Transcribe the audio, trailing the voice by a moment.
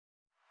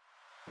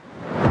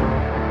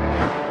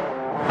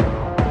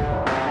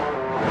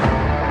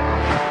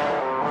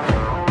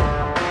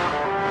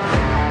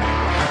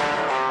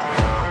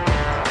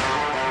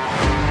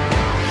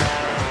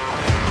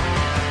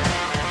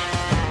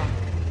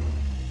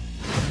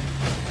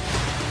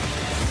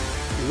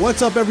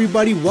What's up,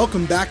 everybody?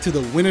 Welcome back to the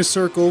Winner's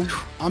Circle.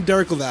 I'm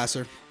Derrick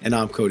Lavasser. And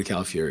I'm Cody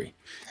Calafieri.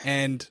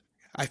 And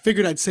I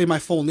figured I'd say my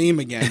full name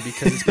again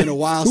because it's been a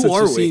while since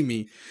you've seen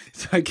me.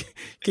 So in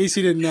case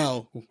you didn't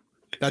know,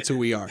 that's who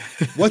we are.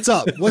 What's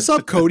up? What's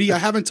up, Cody? I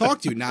haven't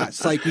talked to you. Nah,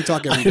 it's like we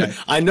talk every day.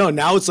 I know.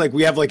 Now it's like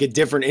we have like a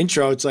different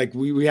intro. It's like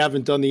we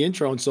haven't done the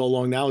intro in so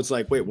long. Now it's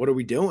like, wait, what are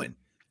we doing?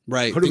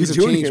 Right. What are Things we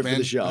doing have changed, here man. for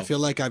the show? I feel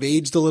like I've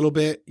aged a little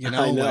bit. You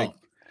know, I know. like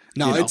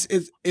no, You know,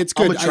 it's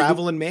good. I'm a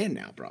traveling man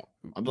now, bro.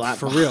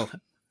 For real.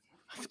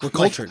 We're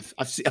cultured.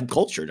 I'm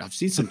cultured. I've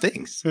seen some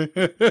things.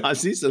 I've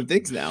seen some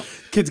things now.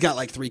 Kid's got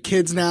like 3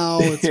 kids now.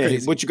 It's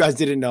crazy. What you guys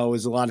didn't know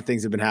is a lot of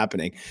things have been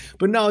happening.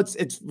 But no,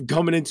 it's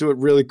coming into it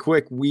really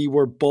quick. We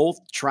were both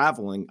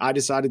traveling. I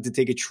decided to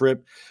take a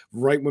trip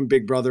right when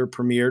Big Brother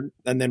premiered.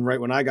 And then right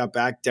when I got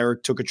back,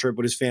 Derrick took a trip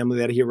with his family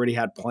that he already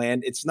had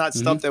planned. It's not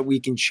stuff that we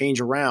can change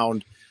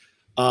around.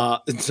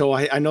 And so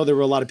I know there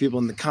were a lot of people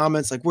in the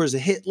comments like, where's the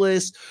hit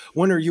list?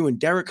 When are you and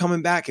Derrick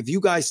coming back? If you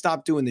guys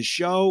stop doing the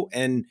show?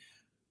 And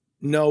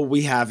no,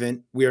 we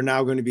haven't. We are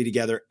now going to be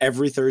together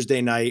every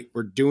Thursday night.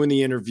 We're doing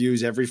the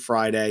interviews every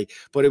Friday,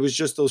 but it was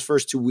just those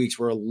first 2 weeks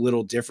were a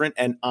little different.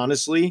 And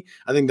honestly,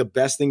 I think the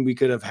best thing we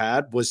could have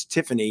had was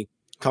Tiffany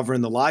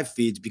covering the live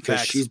feeds because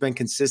she's been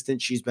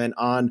consistent. She's been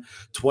on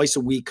twice a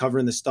week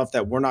covering the stuff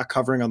that we're not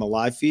covering on the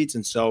live feeds.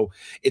 And so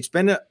it's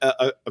been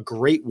a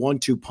great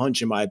 1-2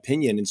 punch in my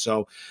opinion. And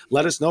so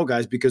let us know,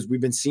 guys, because we've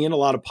been seeing a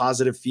lot of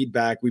positive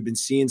feedback. We've been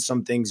seeing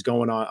some things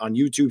going on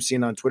YouTube,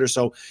 seeing on Twitter.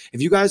 So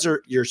if you guys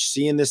you're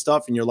seeing this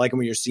stuff and you're liking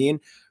what you're seeing,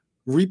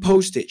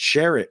 repost it,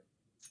 share it.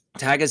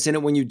 Tag us in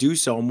it when you do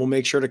so, and we'll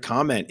make sure to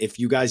comment. If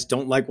you guys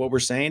don't like what we're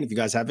saying, if you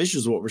guys have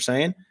issues with what we're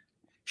saying,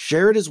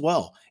 share it as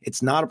well.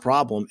 It's not a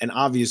problem. And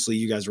obviously,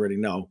 you guys already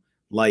know,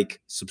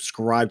 like,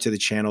 subscribe to the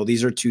channel.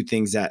 These are 2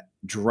 things that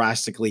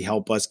drastically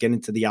help us get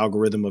into the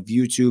algorithm of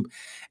YouTube.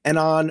 And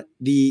on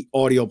the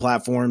audio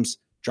platforms,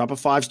 drop a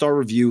 5-star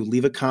review,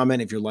 leave a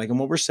comment if you're liking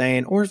what we're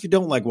saying or if you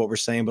don't like what we're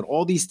saying. But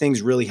all these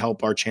things really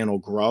help our channel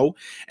grow.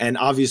 And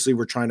obviously,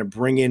 we're trying to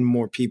bring in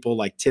more people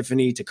like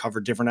Tiffany to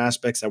cover different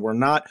aspects that were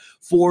not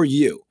for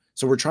you.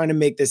 So we're trying to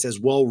make this as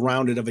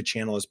well-rounded of a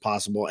channel as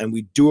possible. And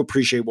we do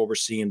appreciate what we're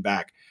seeing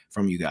back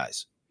from you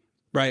guys.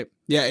 Right.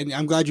 Yeah. And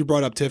I'm glad you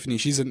brought up Tiffany.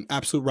 She's an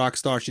absolute rock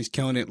star. She's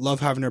killing it.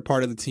 Love having her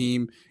part of the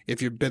team.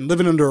 If you've been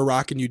living under a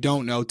rock and you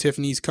don't know,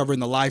 Tiffany's covering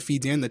the live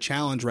feeds and the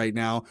challenge right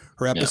now.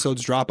 Her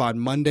episodes drop on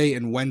Monday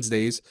and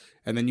Wednesdays.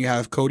 And then you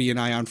have Cody and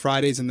I on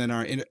Fridays and then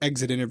our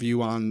exit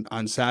interview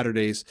on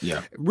Saturdays.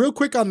 Yeah. Real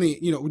quick on the,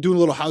 we're doing a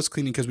little house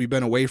cleaning because we've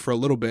been away for a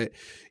little bit.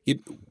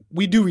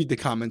 We do read the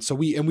comments. So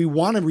we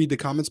want to read the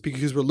comments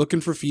because we're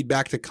looking for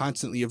feedback to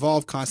constantly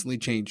evolve, constantly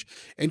change.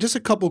 And just a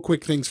couple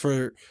quick things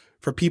for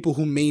people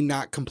who may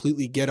not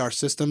completely get our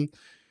system.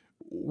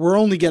 We're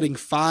only getting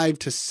 5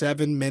 to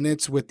 7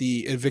 minutes with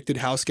the evicted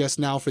house guests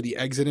now for the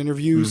exit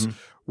interviews.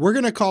 We're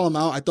going to call him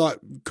out. I thought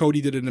Cody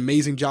did an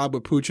amazing job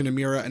with Pooch and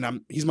Amira,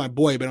 and he's my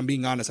boy, but I'm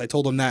being honest. I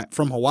told him that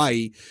from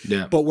Hawaii.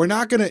 Yeah. But we're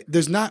not going to,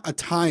 there's not a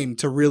time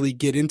to really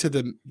get into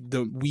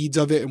the weeds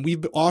of it. And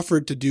we've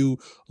offered to do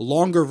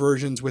longer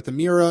versions with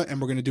Amira,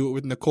 and we're going to do it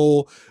with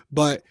Nicole.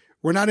 But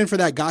we're not in for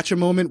that gotcha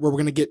moment where we're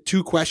going to get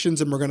 2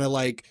 questions and we're going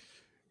to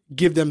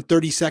give them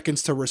 30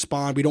 seconds to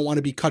respond. We don't want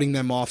to be cutting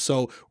them off.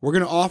 So we're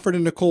going to offer to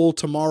Nicole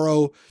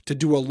tomorrow to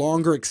do a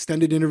longer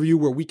extended interview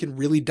where we can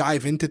really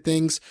dive into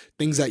things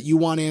that you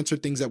want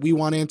answered, things that we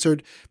want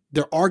answered.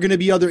 There are going to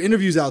be other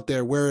interviews out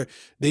there where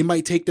they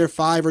might take their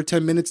 5 or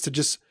 10 minutes to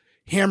just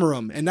hammer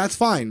them. And that's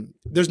fine.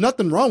 There's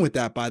nothing wrong with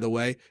that, by the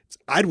way.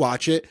 I'd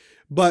watch it.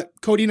 But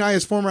Cody and I,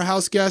 as former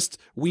house guests,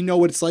 we know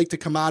what it's like to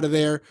come out of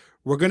there.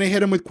 We're going to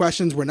hit them with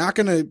questions. We're not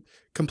going to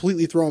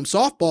completely throw them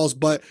softballs,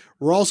 but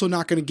we're also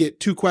not going to get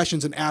 2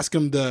 questions and ask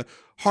them the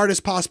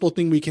hardest possible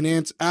thing we can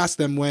ask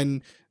them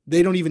when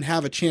they don't even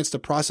have a chance to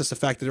process the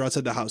fact that they're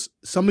outside the house.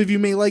 Some of you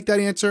may like that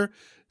answer.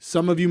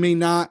 Some of you may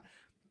not,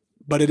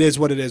 but it is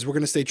what it is. We're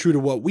going to stay true to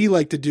what we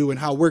like to do and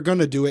how we're going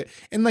to do it.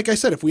 And like I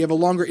said, if we have a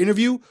longer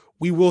interview,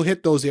 we will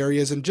hit those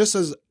areas. And just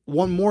as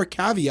one more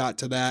caveat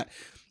to that,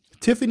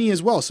 Tiffany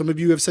as well. Some of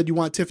you have said you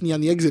want Tiffany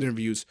on the exit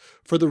interviews.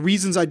 For the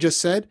reasons I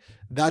just said,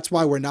 that's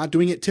why we're not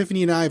doing it.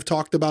 Tiffany and I have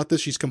talked about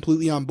this. She's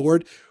completely on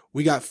board.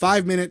 We got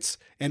 5 minutes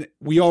and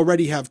we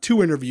already have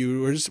 2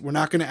 interviewers. We're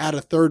not going to add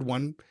a third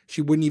one.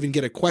 She wouldn't even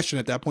get a question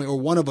at that point, or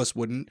one of us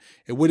wouldn't.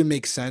 It wouldn't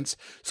make sense.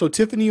 So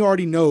Tiffany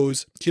already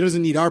knows. She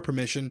doesn't need our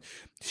permission.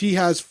 She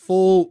has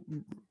full,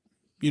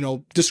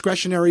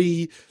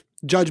 discretionary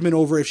judgment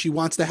over if she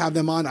wants to have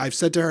them on. I've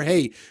said to her,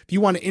 hey, if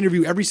you want to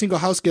interview every single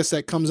house guest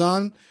that comes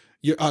on,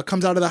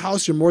 comes out of the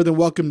house, you're more than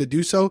welcome to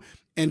do so.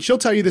 And she'll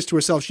tell you this to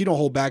herself. She don't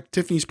hold back.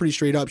 Tiffany's pretty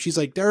straight up. She's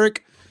like,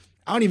 Derrick,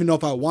 I don't even know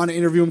if I want to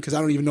interview him because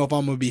I don't even know if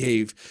I'm going to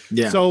behave.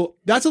 Yeah. So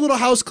that's a little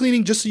house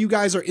cleaning just so you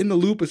guys are in the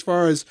loop as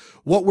far as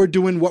what we're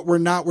doing, what we're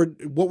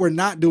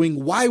not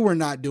doing, why we're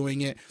not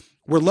doing it.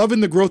 We're loving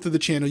the growth of the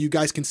channel. You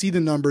guys can see the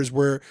numbers.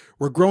 We're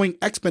growing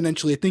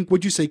exponentially. I think,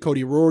 what'd you say,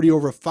 Cody? We're already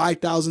over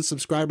 5,000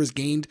 subscribers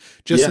gained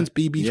just since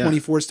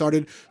BB24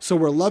 started. So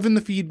we're loving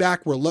the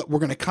feedback. We're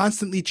going to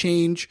constantly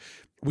change.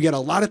 We got a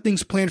lot of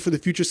things planned for the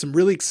future, some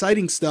really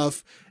exciting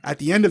stuff at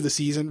the end of the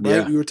season, right?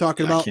 Yeah. We were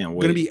talking about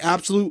going to be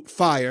absolute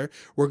fire.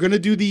 We're going to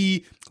do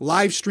the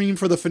live stream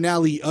for the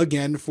finale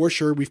again, for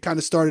sure. We've kind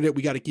of started it.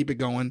 We got to keep it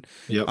going.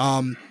 Yep.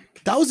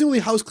 That was the only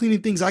house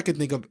cleaning things I could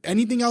think of.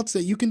 Anything else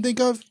that you can think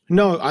of?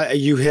 No,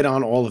 you hit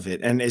on all of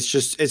it. And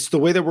it's the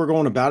way that we're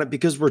going about it,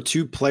 because we're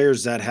two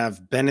players that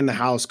have been in the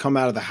house, come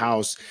out of the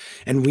house,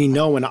 and we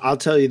know, and I'll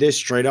tell you this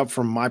straight up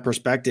from my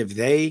perspective,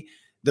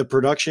 the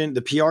production,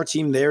 the PR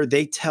team there,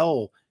 they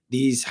tell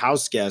these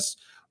house guests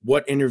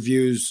what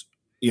interviews,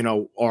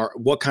 or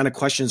what kind of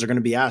questions are going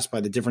to be asked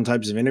by the different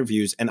types of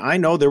interviews. And I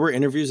know there were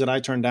interviews that I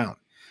turned down.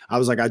 I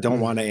was like, I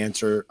don't want to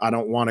answer. I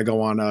don't want to go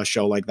on a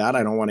show like that.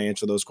 I don't want to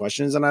answer those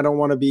questions. And I don't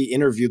want to be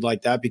interviewed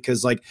like that,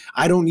 because like,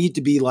 I don't need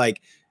to be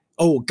like,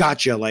 oh,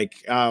 gotcha.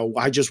 Like,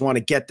 I just want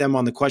to get them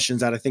on the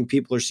questions that I think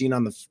people are seeing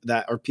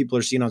people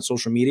are seeing on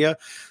social media.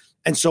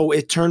 And so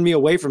it turned me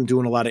away from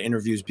doing a lot of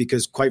interviews,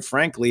 because quite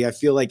frankly, I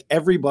feel like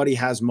everybody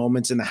has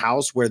moments in the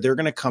house where they're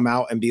going to come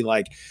out and be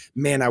like,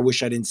 man, I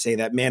wish I didn't say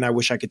that. Man, I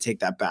wish I could take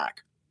that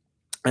back.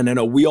 And I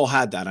know we all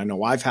had that. I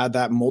know I've had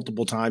that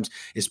multiple times,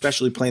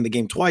 especially playing the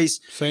game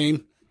twice.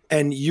 Same.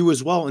 And you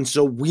as well. And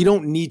so we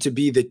don't need to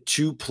be the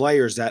two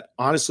players that,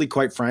 honestly,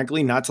 quite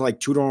frankly, not to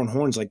like toot our own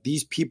horns, like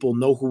these people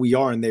know who we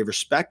are and they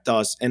respect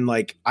us. And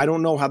like, I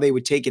don't know how they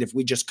would take it if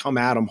we just come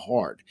at them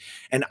hard.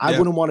 And I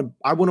wouldn't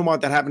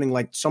want that happening.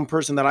 Like some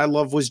person that I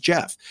love was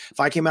Jeff. If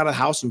I came out of the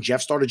house and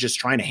Jeff started just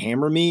trying to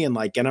hammer me and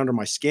like get under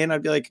my skin,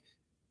 I'd be like,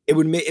 it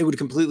would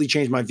completely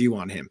change my view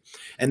on him.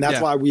 And that's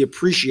why we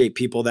appreciate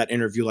people that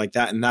interview like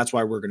that. And that's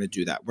why we're going to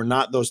do that. We're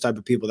not those type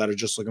of people that are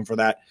just looking for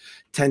that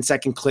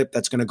 10-second clip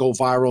that's going to go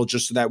viral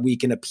just so that we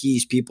can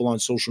appease people on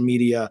social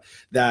media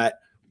that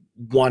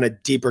want a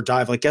deeper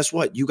dive. Like, guess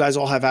what? You guys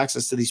all have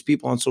access to these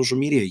people on social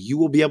media. You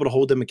will be able to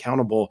hold them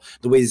accountable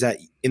in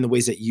the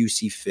ways that you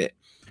see fit.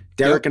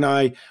 Derrick and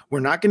I,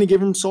 we're not going to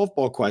give him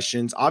softball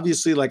questions.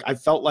 Obviously, like I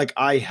felt like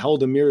I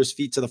held Amira's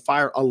feet to the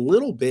fire a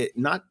little bit,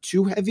 not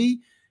too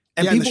heavy.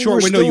 And in the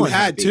short window you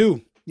had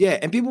too. Yeah,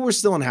 and people were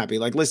still unhappy.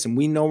 Like, listen,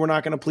 we know we're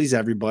not going to please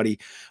everybody,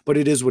 but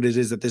it is what it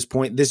is at this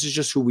point. This is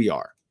just who we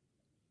are.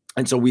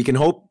 And so we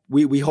hope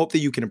that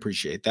you can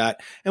appreciate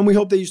that. And we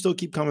hope that you still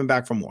keep coming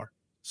back for more.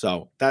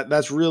 So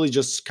that's really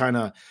just kind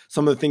of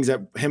some of the things that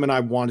him and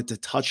I wanted to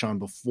touch on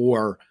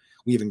before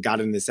we even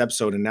got in this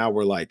episode. And now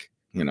we're like,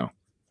 No,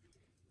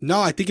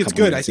 I think it's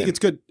good. I think it's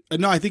good.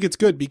 No, I think it's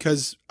good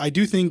because I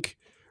do think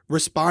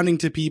responding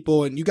to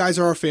people, and you guys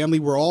are our family.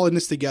 We're all in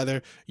this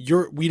together.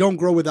 We don't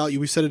grow without you.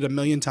 We've said it a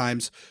million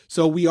times.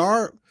 So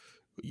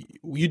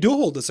you do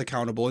hold us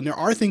accountable. And there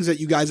are things that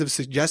you guys have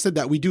suggested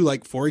that we do.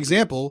 Like, for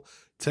example,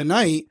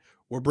 tonight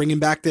we're bringing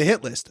back the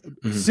hit list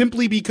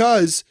simply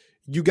because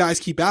you guys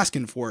keep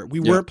asking for it. We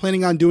weren't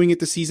planning on doing it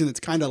this season.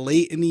 It's kind of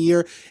late in the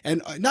year,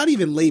 and not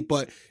even late,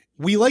 but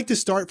we like to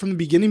start from the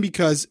beginning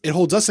because it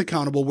holds us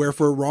accountable, where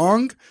if we're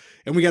wrong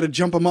and we got to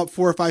jump them up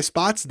 4 or 5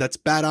 spots, that's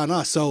bad on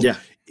us. So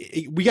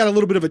we got a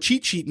little bit of a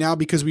cheat sheet now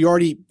because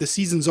the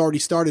season's already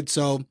started.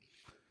 So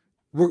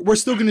we're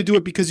still going to do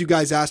it because you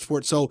guys asked for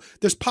it. So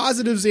there's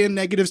positives and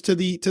negatives to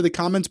the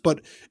comments,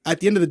 but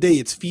at the end of the day,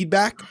 it's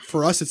feedback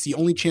for us. It's the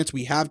only chance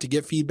we have to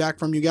get feedback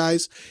from you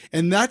guys.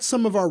 And that's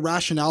some of our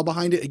rationale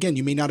behind it. Again,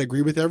 you may not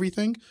agree with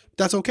everything.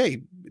 That's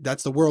okay.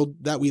 That's the world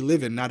that we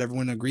live in. Not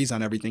everyone agrees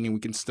on everything, and we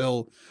can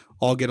still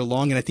all get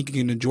along. And I think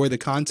you can enjoy the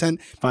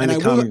content. Find a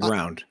common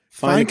ground.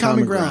 Find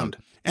common ground.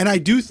 And I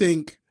do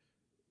think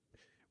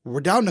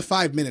we're down to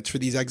 5 minutes for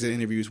these exit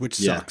interviews, which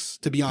sucks,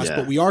 to be honest.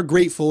 But we are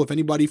grateful, if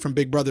anybody from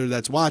Big Brother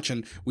that's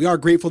watching, we are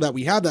grateful that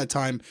we have that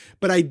time.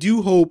 But I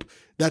do hope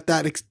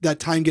that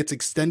time gets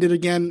extended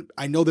again.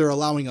 I know they're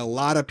allowing a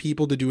lot of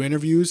people to do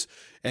interviews,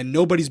 and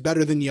nobody's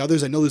better than the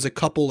others. I know there's a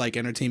couple like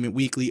Entertainment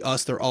Weekly,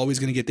 us, they're always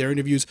going to get their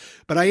interviews.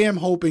 But I am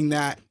hoping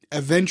that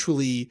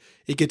eventually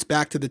it gets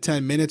back to the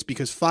 10 minutes,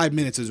 because 5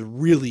 minutes is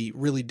really,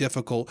 really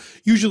difficult.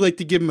 Usually like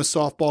to give them a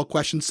softball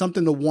question,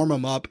 something to warm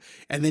them up,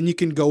 and then you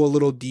can go a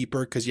little deeper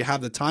because you have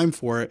the time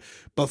for it.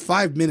 But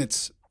 5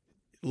 minutes,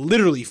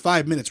 literally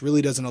 5 minutes,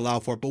 really doesn't allow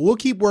for it. But we'll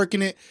keep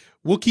working it.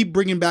 We'll keep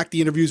bringing back the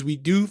interviews. We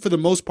do, for the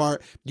most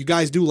part. You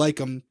guys do like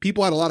them.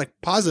 People had a lot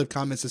of positive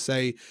comments to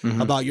say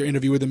about your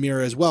interview with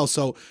Amira as well.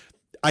 So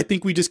I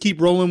think we just keep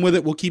rolling with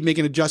it. We'll keep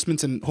making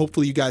adjustments, and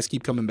hopefully you guys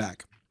keep coming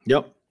back.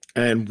 Yep.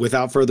 And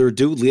without further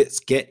ado, let's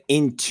get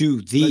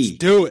into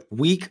the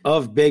week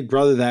of Big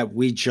Brother that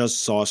we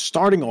just saw,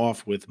 starting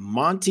off with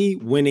Monty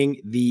winning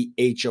the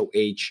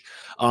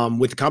HOH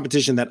with the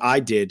competition that I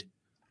did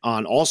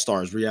on All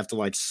Stars, where you have to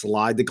like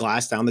slide the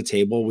glass down the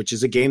table, which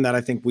is a game that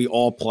I think we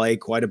all play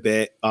quite a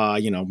bit.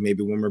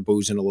 Maybe when we're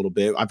boozing a little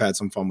bit. I've had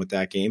some fun with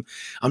that game.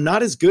 I'm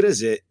not as good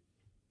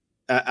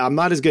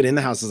in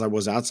the house as I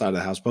was outside of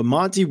the house, but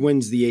Monty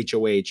wins the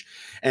HOH.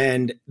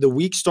 And the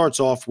week starts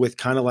off with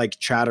kind of like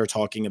chatter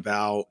talking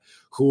about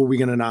who are we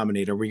going to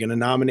nominate? Are we going to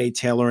nominate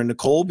Taylor and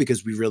Nicole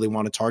because we really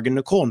want to target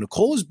Nicole?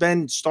 Nicole has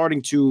been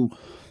starting to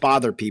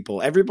bother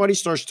people. Everybody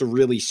starts to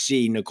really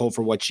see Nicole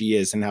for what she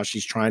is and how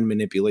she's trying to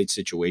manipulate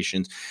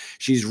situations.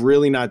 She's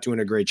really not doing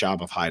a great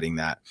job of hiding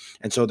that.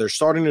 And so they're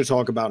starting to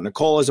talk about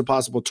Nicole as a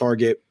possible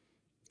target.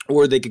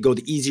 Or they could go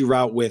the easy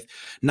route with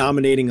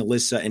nominating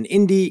Alyssa and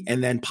Indy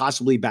and then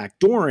possibly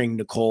backdooring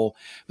Nicole.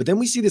 But then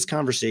we see this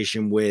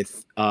conversation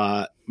with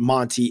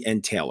Monty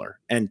and Taylor.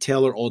 And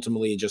Taylor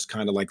ultimately just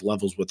kind of like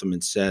levels with them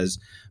and says,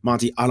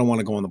 Monty, I don't want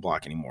to go on the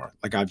block anymore.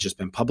 Like, I've just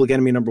been public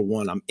enemy number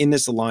one. I'm in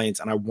this alliance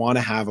and I want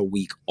to have a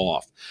week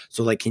off.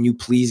 So like, can you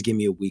please give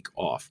me a week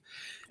off?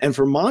 And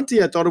for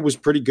Monty, I thought it was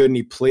pretty good and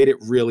he played it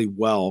really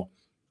well,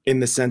 in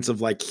the sense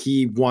of like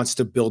he wants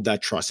to build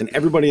that trust, and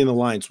everybody in the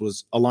alliance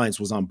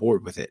was on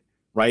board with it,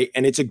 right?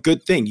 And it's a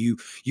good thing. You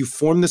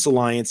form this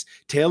alliance.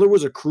 Taylor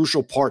was a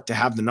crucial part to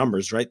have the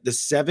numbers, right? The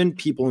 7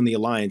 people in the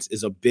alliance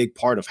is a big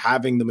part of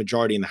having the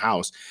majority in the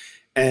house.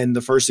 And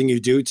the first thing you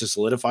do to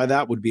solidify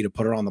that would be to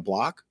put her on the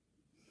block.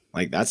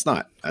 Like that's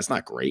not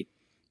great.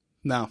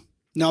 No,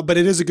 but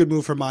it is a good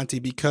move for Monty,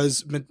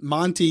 because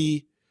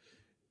Monty,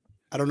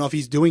 I don't know if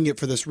he's doing it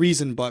for this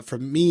reason, but for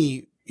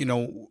me,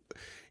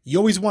 you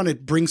always want to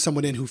bring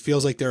someone in who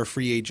feels like they're a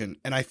free agent.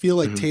 And I feel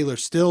like Taylor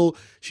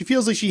she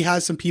feels like she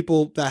has some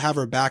people that have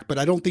her back, but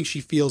I don't think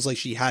she feels like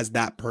she has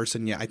that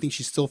person yet. I think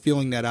she's still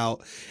feeling that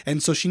out.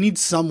 And so she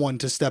needs someone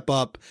to step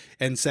up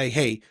and say,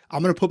 hey,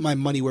 I'm going to put my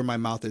money where my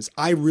mouth is.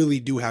 I really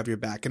do have your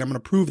back. And I'm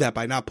going to prove that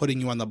by not putting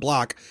you on the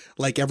block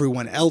like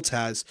everyone else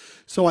has.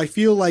 So I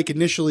feel like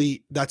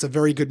initially that's a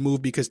very good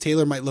move, because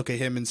Taylor might look at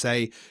him and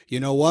say,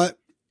 you know what?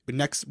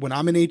 When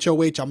I'm in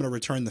HOH, I'm going to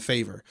return the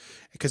favor,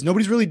 because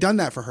nobody's really done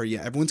that for her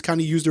yet. Everyone's kind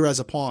of used her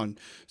as a pawn.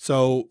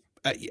 So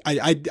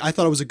I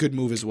thought it was a good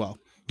move as well.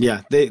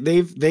 Yeah,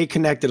 they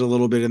connected a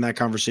little bit in that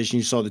conversation.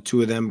 You saw the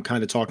two of them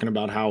kind of talking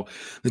about how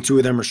the two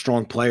of them are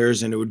strong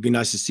players, and it would be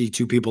nice to see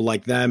two people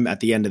like them at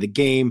the end of the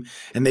game.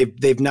 And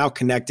they've now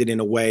connected in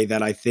a way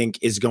that I think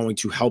is going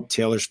to help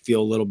Taylor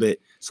feel a little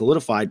bit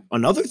solidified.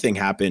 Another thing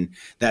happened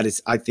that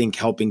is, I think,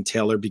 helping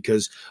Taylor,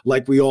 because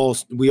like we all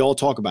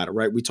talk about it,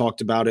 right? We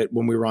talked about it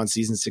when we were on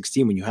season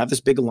 16. When you have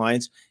this big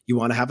alliance, you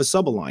want to have a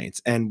sub alliance,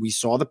 and we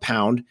saw the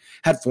pound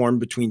had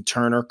formed between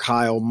Turner,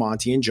 Kyle,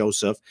 Monty, and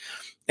Joseph.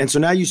 And so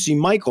now you see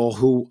Michael,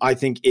 who I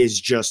think is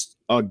just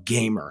a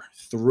gamer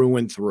through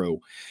and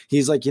through.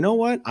 He's like, you know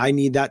what? I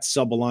need that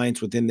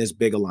sub-alliance within this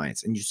big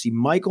alliance. And you see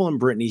Michael and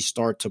Brittany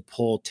start to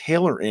pull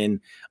Taylor in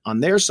on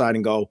their side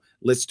and go,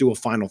 let's do a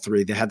final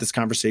 3. They had this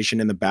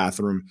conversation in the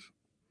bathroom.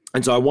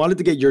 And so I wanted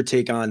to get your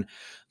take on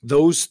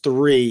those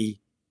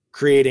 3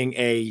 creating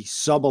a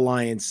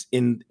sub-alliance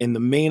in the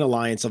main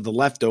alliance of the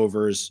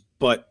leftovers.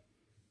 But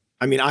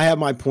I mean, I have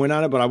my point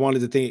on it, but I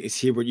wanted to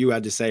hear what you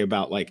had to say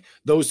about like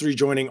those 3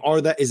 joining.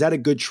 Is that a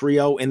good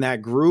trio in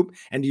that group?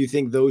 And do you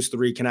think those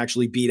 3 can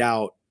actually beat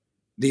out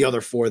the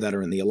other 4 that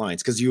are in the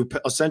alliance? Because you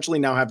essentially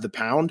now have the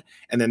pound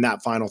and then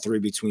that final 3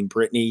 between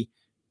Brittany,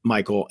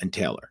 Michael, and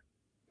Taylor.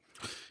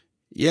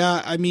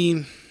 Yeah, I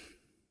mean,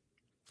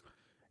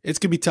 it's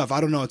going to be tough. I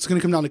don't know. It's going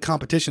to come down to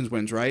competitions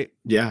wins, right?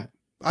 Yeah.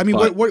 I mean,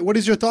 what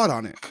is your thought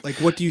on it? Like,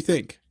 what do you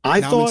think?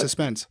 I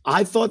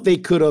thought they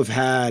could have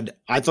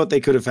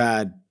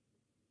had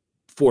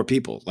 4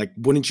 people. Like,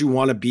 wouldn't you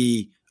want to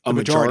be a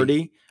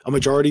majority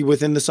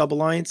within the sub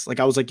alliance? Like,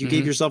 I was like, you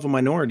gave yourself a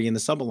minority in the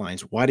sub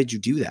alliance. Why did you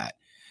do that?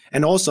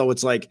 And also,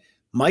 it's like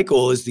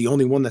Michael is the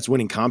only one that's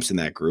winning comps in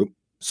that group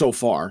so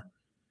far.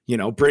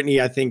 Brittany,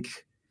 I think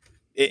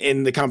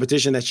in the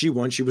competition that she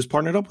won, she was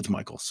partnered up with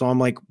Michael. So I'm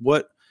like,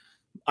 what?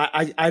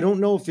 I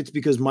don't know if it's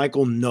because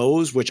Michael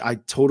knows, which I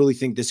totally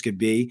think this could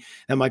be,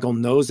 that Michael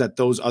knows that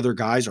those other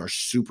guys are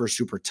super,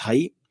 super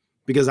tight.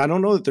 Because I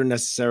don't know that they're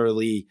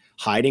necessarily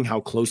hiding how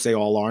close they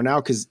all are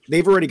now, because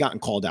they've already gotten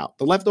called out.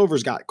 The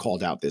leftovers got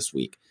called out this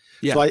week.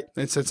 Yeah, so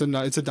it's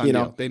a done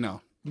deal. They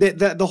know.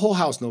 The whole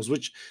house knows,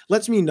 which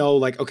lets me know,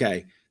 like,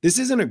 okay, this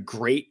isn't a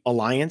great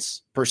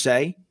alliance per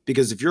se,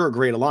 because if you're a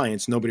great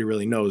alliance, nobody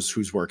really knows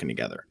who's working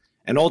together.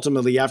 And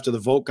ultimately, after the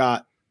vote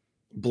got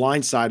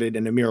blindsided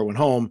and Amira went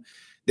home,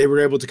 they were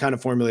able to kind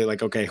of formulate,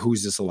 like, okay,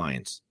 who's this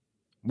alliance?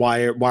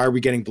 Why are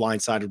we getting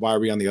blindsided? Why are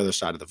we on the other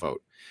side of the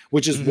vote?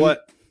 Which is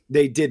what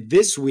they did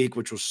this week,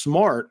 which was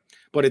smart,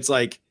 but it's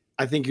like,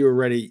 I think they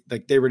already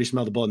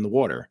smelled the blood in the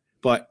water,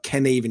 but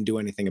can they even do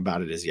anything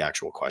about it is the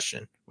actual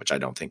question, which I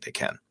don't think they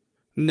can.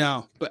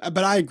 No, but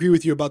I agree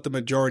with you about the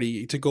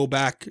majority. To go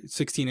back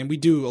 16, and we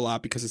do a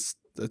lot because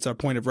it's our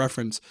point of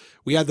reference.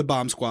 We had the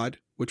bomb squad,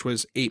 which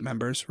was 8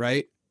 members,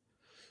 right?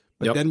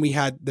 But then we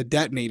had the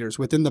detonators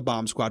within the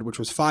bomb squad, which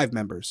was 5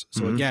 members.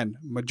 So again,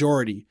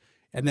 majority.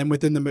 And then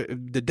within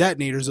the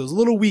detonators, it was a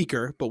little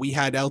weaker, but we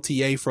had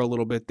LTA for a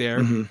little bit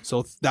there.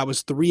 So that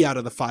was 3 out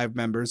of the 5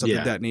 members of the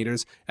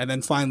detonators. And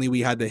then finally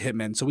we had the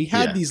hitmen. So we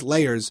had these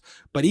layers,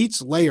 but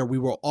each layer we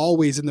were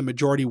always in the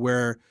majority,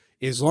 where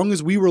as long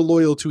as we were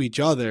loyal to each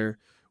other,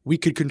 we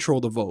could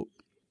control the vote.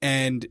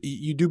 And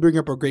you do bring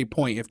up a great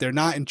point. If they're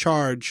not in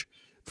charge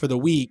for the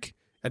week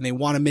and they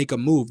want to make a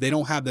move, they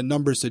don't have the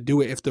numbers to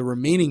do it if the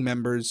remaining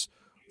members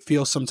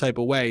feel some type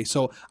of way.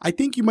 So I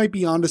think you might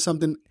be onto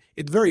something.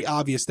 It's very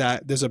obvious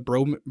that there's a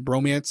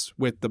bromance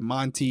with the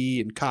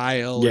Monty and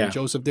Kyle and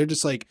Joseph. They're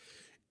just like,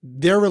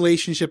 their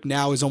relationship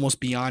now is almost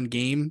beyond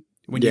game.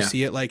 When you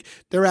see it, like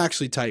they're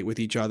actually tight with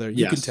each other.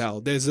 You can tell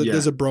there's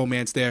a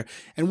bromance there.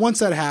 And once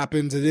that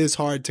happens, it is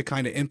hard to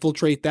kind of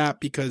infiltrate that,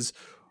 because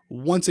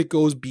once it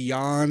goes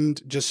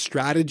beyond just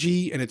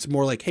strategy and it's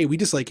more like, hey, we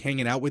just like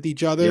hanging out with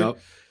each other.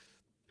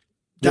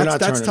 Yep.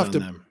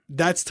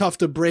 That's tough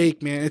to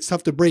break, man. It's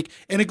tough to break.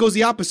 And it goes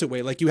the opposite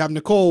way. Like you have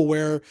Nicole,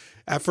 where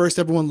at first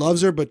everyone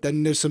loves her, but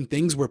then there's some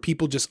things where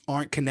people just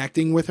aren't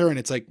connecting with her and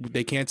it's like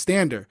they can't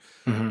stand her.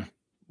 Mm-hmm.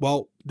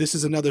 Well, this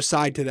is another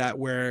side to that,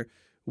 where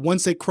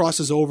once it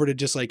crosses over to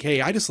just like, hey,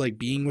 I just like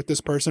being with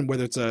this person,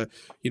 whether it's a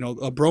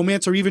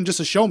bromance or even just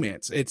a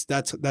showmance,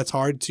 that's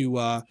hard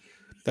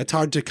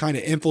to kind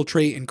of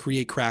infiltrate and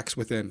create cracks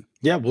within.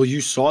 Yeah. Well, you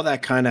saw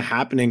that kind of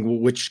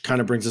happening, which kind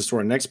of brings us to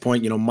our next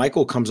point.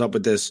 Michael comes up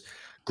with this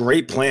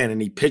great plan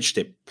and he pitched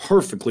it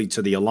perfectly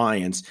to the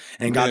Alliance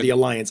and got the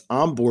Alliance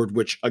on board,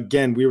 which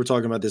again, we were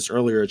talking about this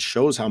earlier. It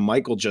shows how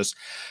Michael just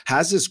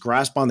has this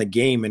grasp on the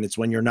game. And it's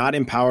when you're not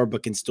in power,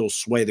 but can still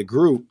sway the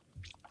group.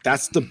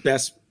 That's the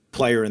best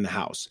player in the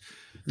house,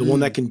 the one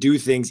that can do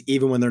things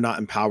even when they're not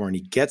in power. And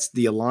he gets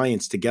the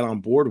Alliance to get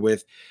on board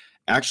with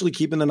actually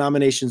keeping the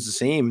nominations the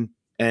same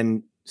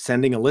and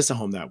sending Alyssa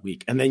home that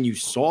week. And then you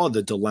saw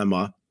the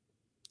dilemma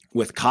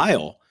with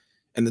Kyle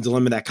and the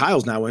dilemma that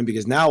Kyle's now in,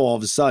 because now all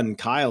of a sudden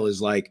Kyle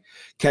is like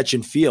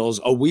catching feels.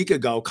 A week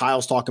ago,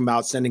 Kyle's talking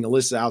about sending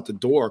Alyssa out the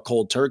door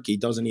cold turkey,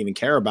 doesn't even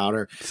care about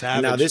her. Savage.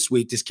 And now this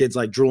week, this kid's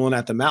like drooling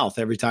at the mouth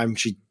every time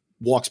she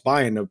walks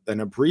by and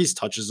a breeze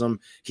touches him.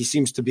 He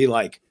seems to be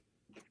like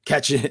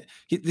catching it.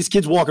 This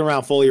kid's walking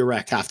around fully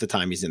erect half the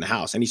time he's in the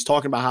house, and he's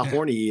talking about how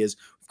horny he is.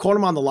 I've caught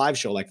him on the live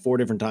show like 4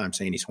 different times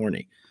saying he's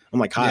horny. I'm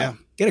like, Kyle,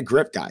 get a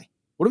grip, guy.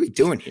 What are we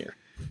doing here?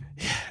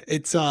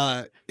 It's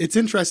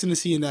interesting to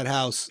see in that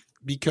house,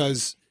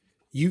 because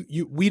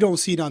we don't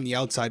see it on the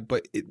outside,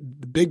 but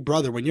the Big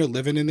Brother, when you're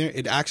living in there,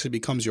 it actually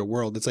becomes your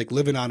world. It's like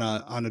living on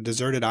a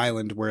deserted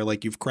island where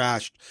like you've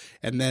crashed,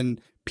 and then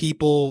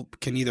people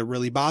can either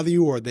really bother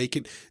you or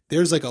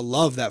there's like a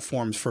love that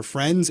forms for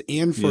friends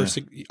and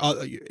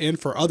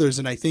for others.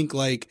 And I think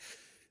like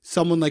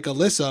someone like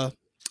Alyssa,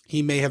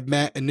 he may have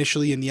met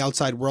initially in the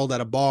outside world at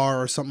a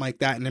bar or something like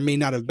that, and there may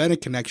not have been a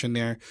connection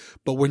there.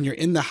 But when you're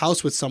in the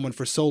house with someone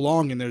for so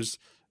long and there's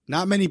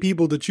not many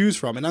people to choose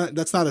from, and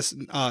that's not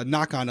a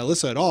knock on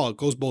Alyssa at all. It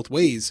goes both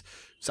ways.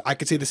 So I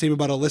could say the same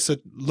about Alyssa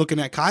looking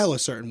at Kyle a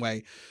certain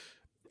way.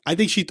 I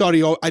think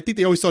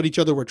they always thought each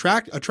other were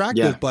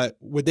attractive, but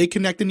would they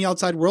connect in the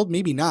outside world?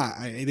 Maybe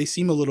not. They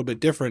seem a little bit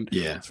different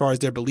as far as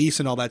their beliefs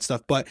and all that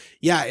stuff. But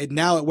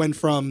now it went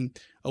from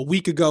a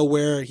week ago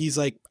where he's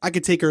like, I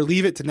could take her or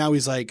leave it, to now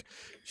he's like,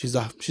 she's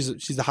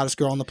the hottest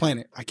girl on the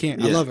planet. I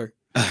can't. I love her.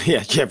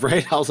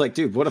 Right. I was like,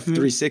 dude, what a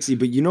 360.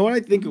 But you know what I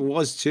think it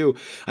was too?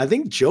 I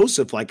think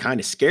Joseph like kind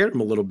of scared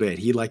him a little bit.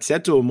 He like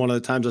said to him one of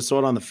the times, I saw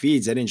it on the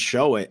feeds, I didn't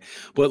show it,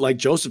 but like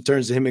Joseph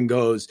turns to him and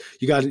goes,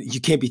 you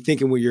can't be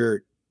thinking with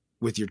your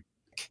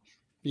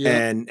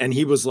and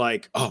he was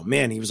like, oh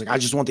man, he was like, I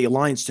just want the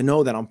Alliance to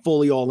know that I'm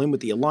fully all in with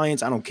the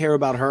Alliance. I don't care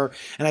about her.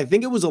 And I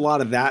think it was a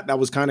lot of that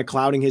was kind of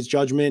clouding his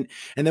judgment.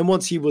 And then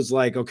once he was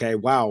like, okay,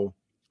 wow,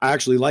 I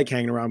actually like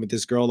hanging around with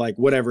this girl, like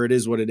whatever it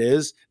is, what it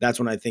is. That's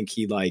when I think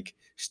he like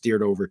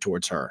steered over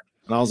towards her.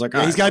 And I was like,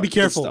 he's got to be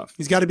careful.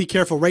 He's got to be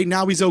careful. Right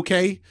now he's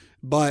okay,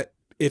 but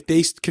if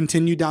they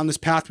continue down this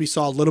path, we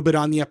saw a little bit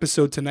on the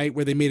episode tonight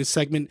where they made a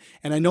segment,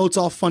 and I know it's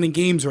all fun and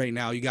games right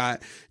now. You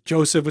got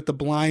Joseph with the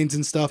blinds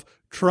and stuff.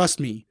 Trust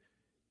me,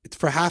 it's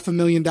for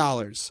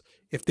 $500,000.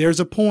 If there's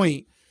a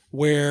point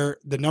where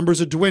the numbers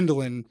are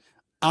dwindling,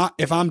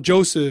 if I'm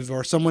Joseph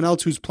or someone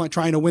else who's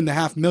trying to win the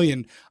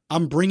 $500,000,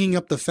 I'm bringing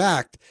up the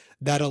fact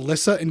that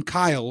Alyssa and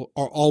Kyle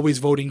are always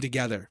voting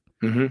together.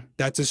 Mm-hmm.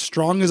 That's as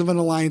strong as of an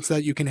alliance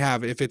that you can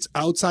have. If it's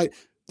outside,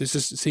 this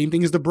is the same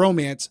thing as the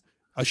bromance.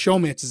 A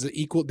showmance is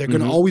equal. They're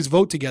going to always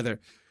vote together.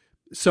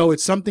 So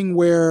it's something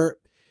where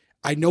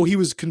I know he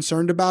was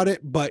concerned about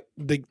it, but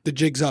the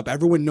jig's up.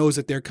 Everyone knows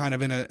that they're kind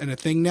of in a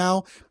thing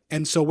now.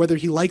 And so whether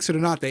he likes it or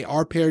not, they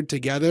are paired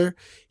together.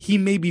 He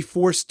may be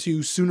forced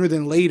to sooner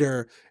than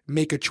later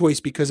make a choice,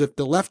 because if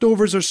the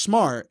leftovers are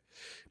smart,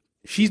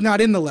 she's not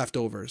in the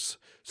leftovers.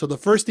 So the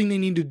first thing they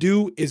need to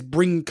do is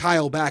bring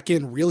Kyle back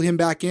in, reel him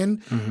back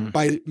in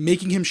by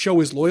making him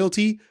show his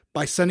loyalty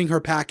by sending her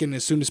packing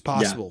as soon as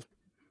possible. Yeah.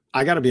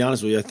 I got to be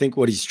honest with you. I think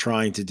what he's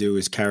trying to do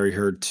is carry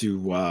her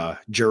to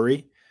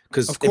jury.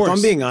 Because if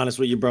I'm being honest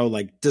with you, bro,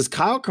 like, does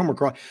Kyle come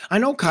across? I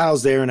know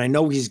Kyle's there and I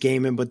know he's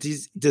gaming, but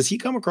does he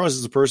come across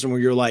as a person where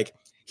you're like,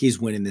 he's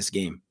winning this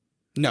game?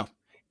 No.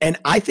 And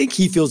I think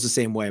he feels the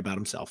same way about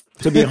himself,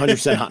 to be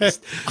 100%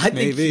 honest. I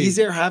think he's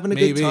there having a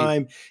good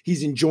time.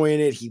 He's enjoying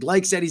it. He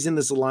likes that he's in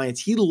this alliance.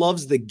 He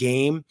loves the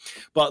game.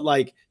 But,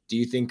 like, do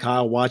you think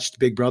Kyle watched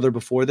Big Brother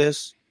before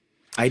this?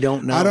 I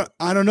don't know.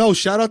 I don't know.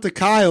 Shout out to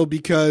Kyle,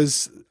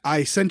 because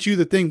I sent you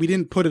the thing. We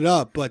didn't put it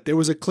up, but there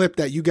was a clip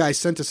that you guys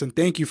sent us, and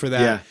thank you for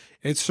that. Yeah.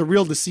 It's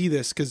surreal to see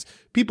this because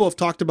people have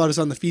talked about us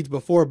on the feeds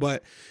before,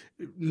 but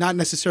not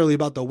necessarily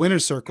about the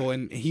winner's circle.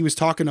 And he was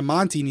talking to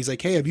Monty and he's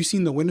like, hey, have you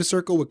seen the winner's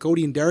circle with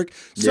Cody and Derrick?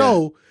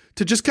 So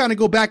to just kind of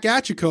go back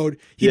at you, Code,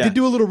 he did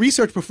do a little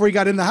research before he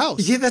got in the house.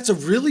 Yeah, that's a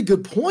really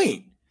good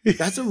point.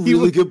 That's a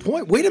really good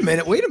point. Wait a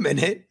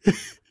minute.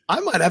 I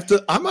might have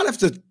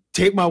to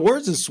take my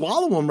words and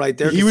swallow them right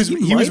there.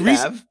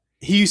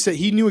 He said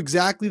he knew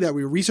exactly that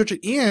we were researching,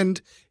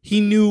 and he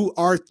knew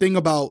our thing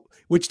about,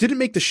 which didn't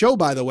make the show,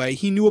 by the way.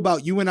 He knew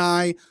about you and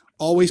I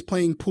always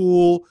playing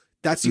pool.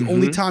 That's the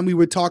only time we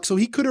would talk. So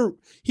he could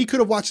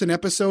have watched an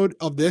episode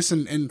of this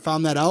and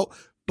found that out,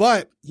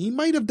 but he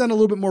might have done a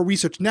little bit more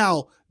research.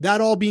 Now, that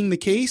all being the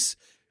case,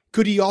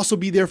 could he also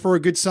be there for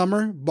a good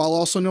summer while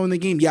also knowing the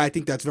game? Yeah, I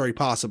think that's very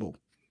possible.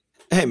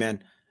 Hey,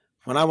 man.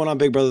 When I went on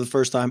Big Brother the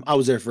first time, I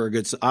was there for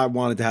I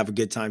wanted to have a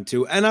good time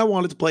too. And I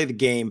wanted to play the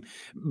game.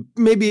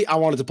 Maybe I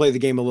wanted to play the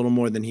game a little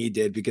more than he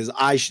did because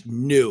I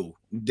knew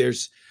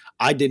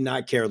I did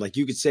not care. Like,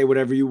 you could say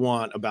whatever you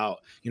want about,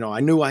 I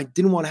knew I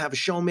didn't want to have a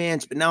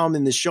showmance, but now I'm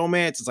in this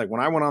showmance. It's like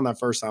when I went on that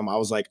first time, I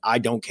was like, I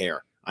don't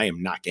care. I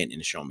am not getting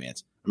in a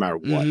showmance no matter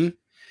what.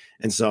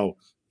 And so,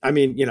 I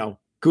mean,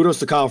 kudos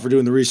to Kyle for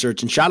doing the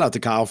research and shout out to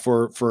Kyle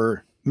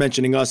for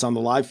mentioning us on the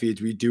live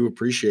feeds. We do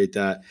appreciate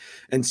that.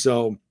 And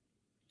so,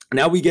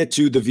 now we get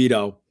to the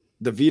veto.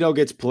 The veto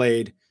gets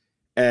played,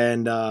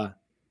 and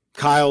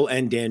Kyle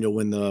and Daniel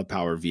win the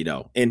power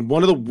veto. And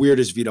one of the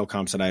weirdest veto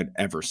comps that I had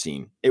ever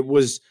seen. It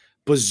was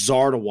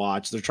bizarre to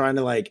watch. They're trying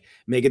to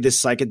make it this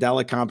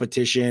psychedelic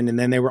competition, and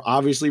then they were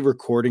obviously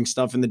recording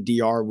stuff in the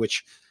DR,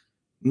 which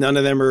none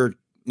of them are,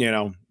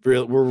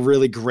 were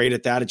really great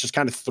at that. It just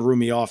kind of threw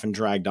me off and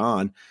dragged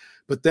on.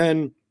 But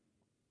then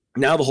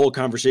now the whole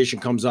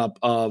conversation comes up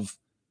of,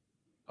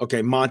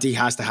 okay, Monty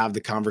has to have the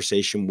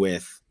conversation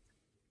with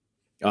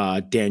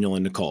Daniel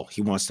and Nicole.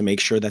 He wants to make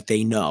sure that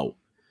they know,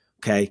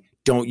 okay,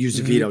 don't use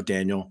the veto,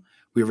 Daniel.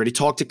 We already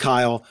talked to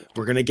Kyle.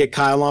 We're going to get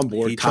Kyle on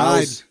board.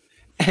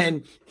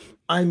 And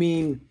I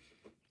mean,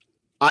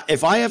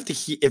 if I had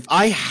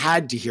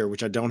to hear,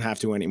 which I don't have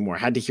to anymore,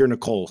 had to hear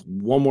Nicole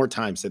one more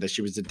time say that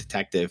she was a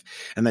detective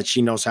and that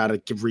she knows how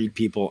to read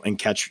people and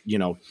catch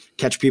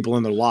people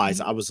in their lies.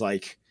 I was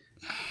like,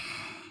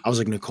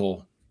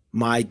 Nicole,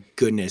 my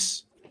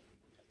goodness.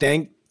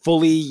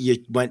 Thankfully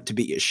you went to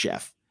be a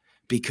chef.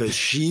 Because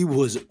she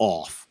was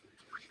off.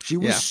 She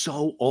was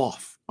so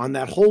off on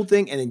that whole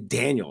thing. And then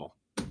Daniel,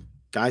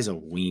 guy's a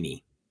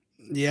weenie.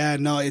 Yeah,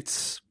 no,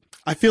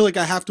 I feel like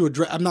I have to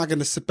address, I'm not going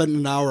to spend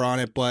an hour on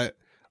it, but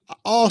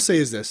all I'll say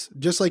is this,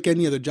 just like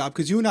any other job,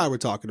 because you and I were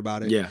talking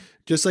about it. Yeah.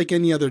 Just like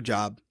any other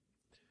job,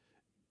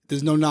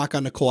 there's no knock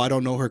on Nicole. I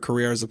don't know her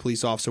career as a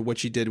police officer, what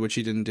she did, what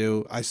she didn't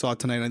do. I saw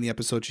tonight on the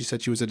episode, she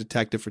said she was a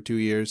detective for 2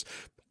 years.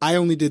 I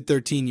only did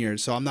 13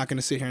 years, so I'm not going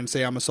to sit here and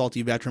say I'm a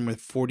salty veteran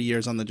with 40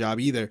 years on the job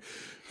either.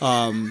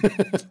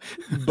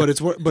 But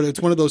it's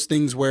one of those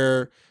things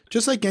where,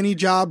 just like any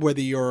job, whether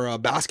you're a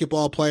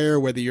basketball player,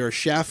 whether you're a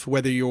chef,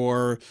 whether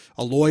you're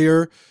a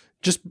lawyer,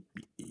 just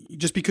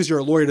because you're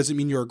a lawyer doesn't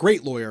mean you're a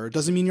great lawyer. It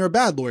doesn't mean you're a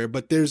bad lawyer.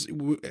 But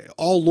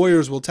all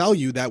lawyers will tell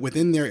you that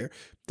within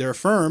their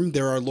firm,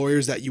 there are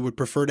lawyers that you would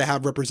prefer to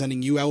have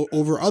representing you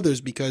over others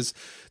because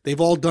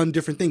they've all done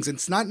different things. And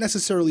it's not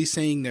necessarily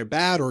saying they're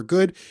bad or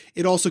good.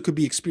 It also could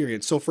be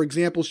experience. So, for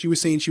example, she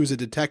was saying she was a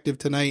detective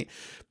tonight.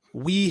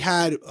 We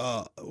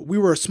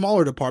were a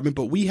smaller department,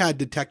 but we had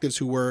detectives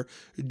who were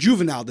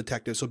juvenile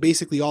detectives. So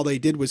basically all they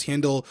did was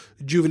handle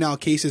juvenile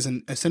cases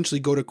and essentially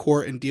go to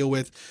court and deal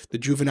with the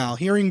juvenile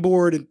hearing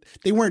board. And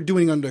they weren't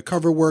doing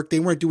undercover work. They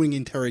weren't doing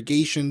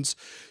interrogations.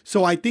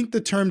 So I think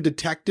the term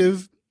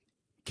detective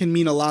can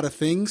mean a lot of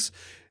things.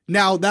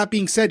 Now, that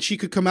being said, she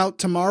could come out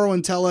tomorrow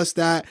and tell us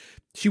that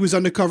she was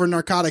undercover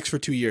narcotics for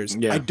 2 years.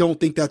 Yeah. I don't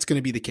think that's going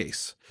to be the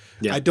case.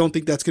 Yeah. I don't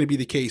think that's going to be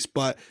the case.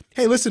 But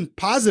hey, listen,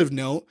 positive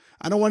note,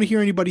 I don't want to hear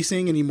anybody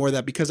saying anymore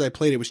that because I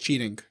played it was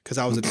cheating because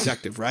I was a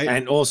detective, right?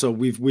 And also,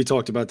 we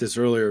talked about this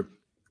earlier.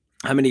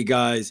 How many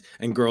guys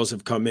and girls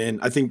have come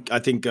in? I think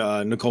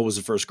Nicole was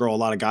the first girl. A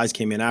lot of guys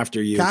came in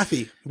after you.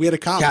 Kathy. We had a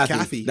cop,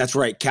 Kathy. That's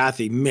right,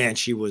 Kathy. Man,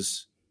 she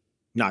was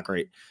not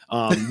great.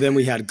 Then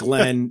we had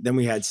Glenn. Then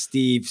we had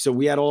Steve. So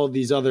we had all of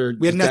these other.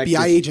 We had an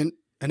FBI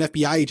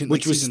agent.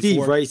 Which was Steve,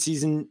 4. right?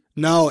 Season.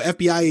 No,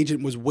 FBI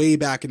agent was way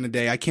back in the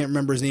day. I can't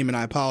remember his name, and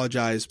I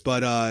apologize.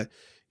 But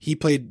he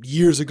played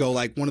years ago,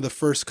 like one of the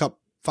first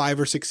 5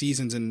 or 6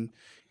 seasons, and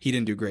he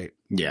didn't do great.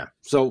 Yeah.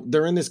 So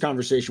they're in this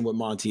conversation with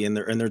Monty, and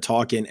they're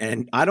talking,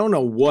 and I don't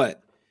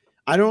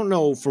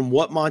know from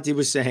what Monty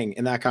was saying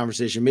in that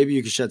conversation. Maybe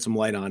you could shed some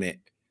light on it.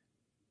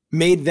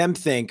 Made them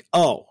think,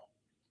 oh,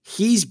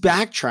 he's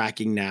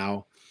backtracking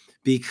now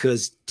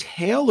because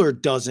Taylor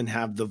doesn't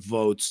have the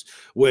votes,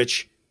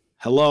 which,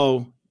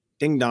 hello,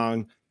 ding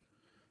dong.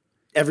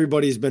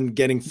 Everybody's been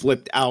getting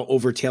flipped out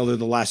over Taylor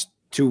the last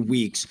 2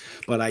 weeks.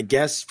 But I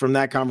guess from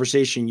that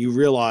conversation, you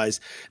realize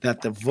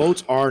that the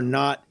votes are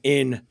not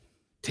in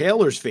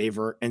Taylor's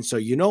favor. And so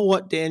you know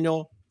what,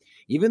 Daniel?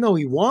 Even though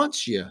he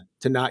wants you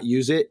to not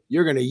use it,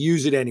 you're going to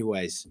use it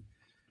anyways.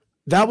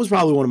 That was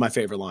probably one of my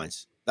favorite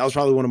lines. That was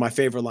probably one of my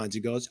favorite lines.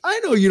 He goes, I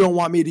know you don't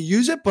want me to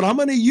use it, but I'm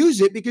going to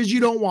use it because you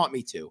don't want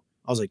me to.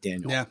 I was like,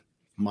 Daniel,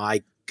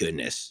 my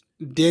goodness.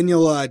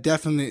 Daniel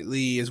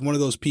definitely is one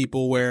of those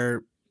people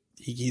where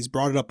he's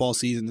brought it up all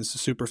season. This is a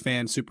super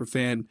fan.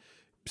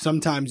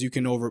 Sometimes you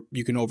can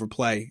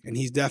overplay, and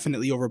he's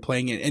definitely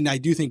overplaying it. And I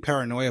do think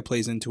paranoia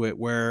plays into it,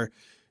 where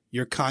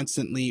you're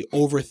constantly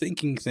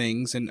overthinking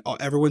things and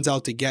everyone's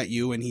out to get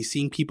you. And he's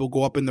seeing people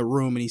go up in the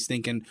room and he's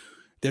thinking,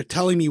 they're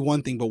telling me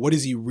one thing, but what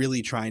is he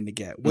really trying to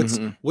get?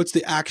 What's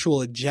the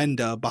actual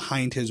agenda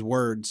behind his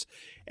words?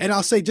 And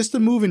I'll say just the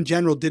move in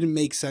general didn't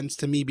make sense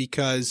to me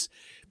because,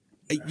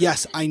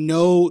 yes, I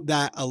know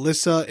that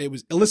it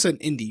was Alyssa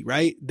and Indy,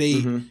 right?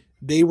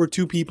 They were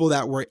two people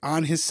that were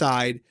on his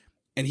side,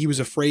 and he was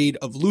afraid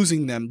of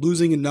losing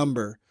a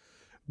number.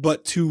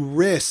 But to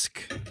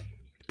risk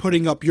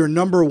putting up your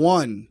number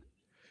one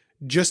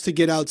just to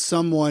get out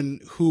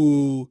someone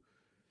who,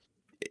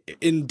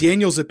 in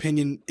Daniel's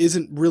opinion,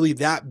 isn't really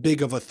that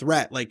big of a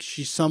threat. Like,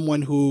 she's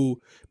someone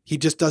who he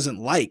just doesn't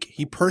like.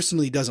 He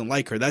personally doesn't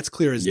like her. That's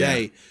clear as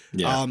day.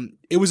 Yeah.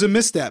 It was a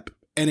misstep,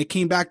 and it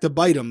came back to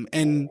bite him.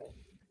 And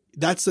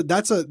that's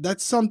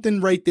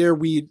something right there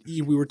we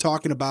were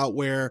talking about,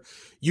 where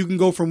you can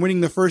go from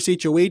winning the first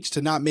HOH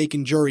to not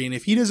making jury. And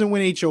if he doesn't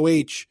win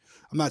HOH,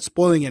 I'm not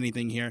spoiling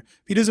anything here.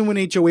 If he doesn't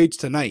win HOH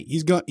tonight,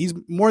 he's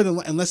more than,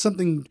 unless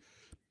something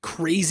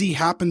crazy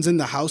happens in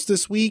the house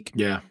this week.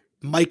 Yeah.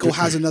 Michael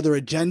has another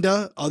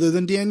agenda other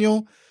than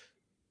Daniel.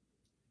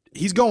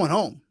 He's going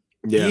home.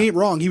 Yeah. He ain't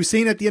wrong. He was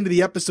saying at the end of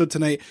the episode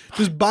tonight,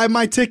 just buy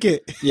my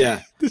ticket.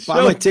 Yeah.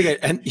 Buy my ticket.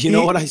 And you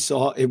know what I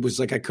saw? It was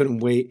like, I couldn't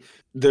wait.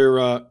 They're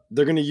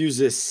going to use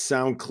this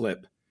sound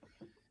clip.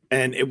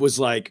 And it was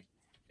like,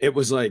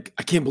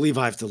 I can't believe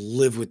I have to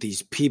live with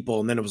these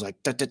people. And then it was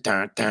like, da, da,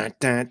 da, da,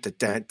 da, da,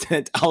 da,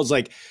 da. I was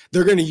like,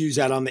 they're going to use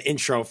that on the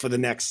intro for the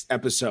next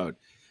episode.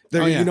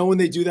 You know, when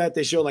they do that,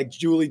 they show like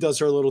Julie does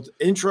her little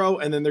intro,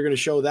 and then they're going to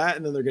show that,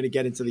 and then they're going to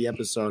get into the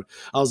episode.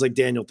 I was like,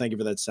 Daniel, thank you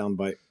for that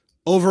soundbite.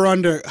 Over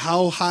under,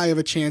 how high of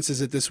a chance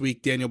is it this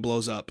week Daniel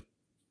blows up?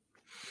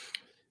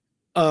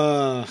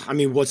 I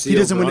mean, what's the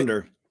over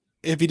under?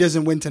 If he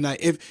doesn't win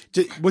tonight,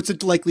 what's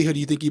the likelihood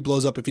you think he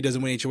blows up if he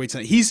doesn't win HOH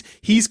tonight?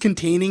 He's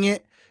containing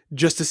it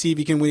just to see if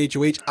he can win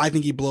HOH. I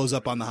think he blows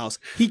up on the house.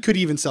 He could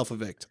even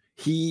self-evict.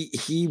 He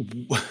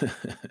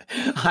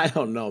I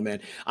don't know,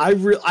 man. I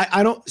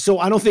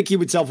don't think he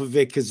would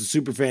self-evict because the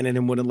super fan in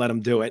him wouldn't let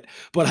him do it.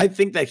 But I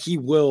think that he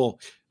will.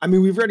 I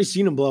mean, we've already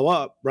seen him blow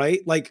up,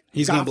 right? Like,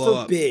 he's going to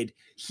blow up.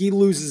 He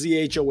loses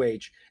the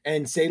HOH,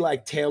 and say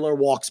like Taylor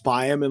walks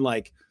by him and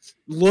like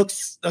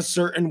looks a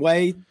certain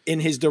way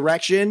in his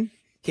direction.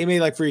 He may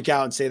like freak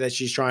out and say that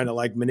she's trying to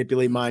like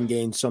manipulate, mind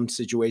game some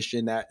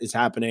situation that is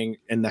happening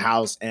in the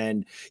house,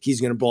 and he's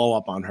going to blow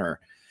up on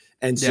her.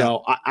 And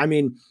so, I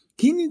mean,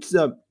 he needs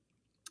to,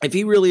 if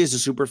he really is a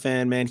super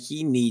fan, man,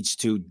 he needs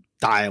to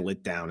dial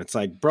it down. It's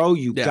like, bro,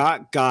 you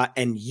got,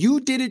 and you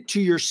did it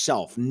to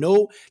yourself.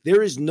 No,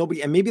 there is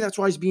nobody. And maybe that's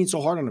why he's being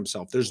so hard on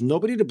himself. There's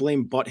nobody to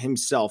blame but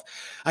himself.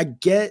 I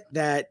get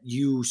that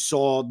you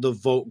saw the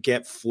vote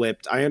get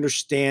flipped. I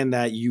understand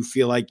that you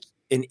feel like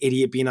an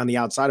idiot being on the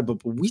outside of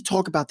it, but we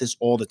talk about this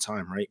all the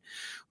time, right?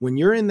 When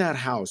you're in that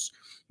house,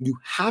 you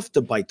have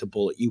to bite the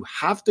bullet. You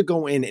have to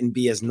go in and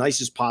be as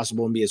nice as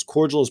possible and be as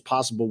cordial as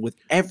possible with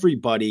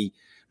everybody,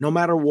 no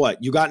matter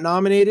what. You got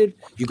nominated,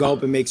 you go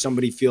up and make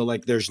somebody feel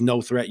like there's no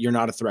threat. You're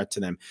not a threat to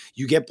them.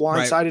 You get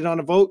blindsided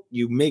on a vote,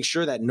 you make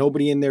sure that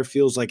nobody in there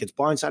feels like it's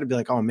blindsided. Be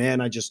like, oh man,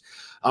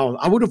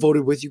 I would have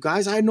voted with you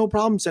guys. I had no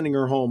problem sending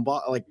her home,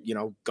 but like,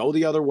 go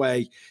the other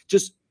way.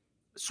 Just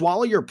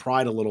swallow your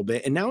pride a little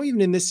bit. And now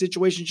even in this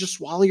situation, just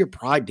swallow your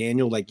pride,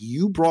 Daniel. Like,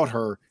 you brought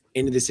her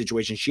into this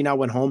situation. She now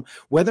went home.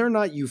 Whether or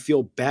not you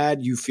feel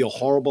bad, you feel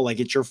horrible, like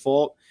it's your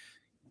fault,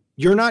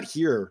 you're not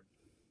here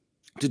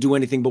to do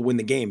anything but win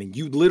the game. And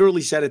you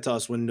literally said it to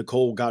us when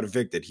Nicole got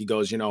evicted. He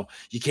goes, you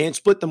can't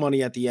split the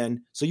money at the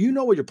end. So you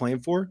know what you're playing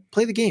for.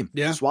 Play the game.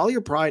 Yeah. Swallow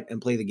your pride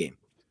and play the game.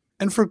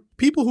 And for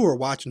people who are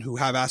watching who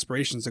have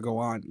aspirations to go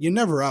on, you're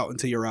never out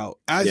until you're out.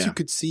 As you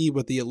could see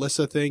with the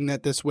Alyssa thing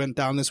that this went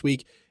down this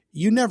week,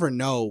 you never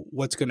know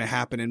what's going to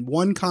happen. And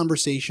one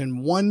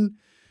conversation,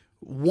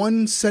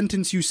 one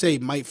sentence you say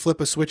might flip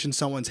a switch in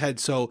someone's head.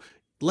 So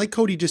like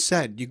Cody just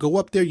said, you go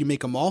up there, you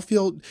make them all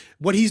feel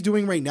what he's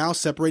doing right now,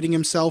 separating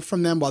himself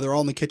from them while they're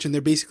all in the kitchen.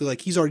 They're basically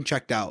like, he's already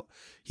checked out.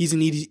 He's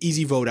an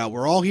easy vote out.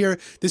 We're all here.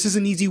 This is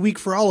an easy week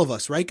for all of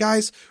us, right,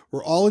 guys?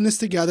 We're all in this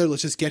together.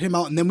 Let's just get him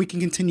out, and then we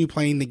can continue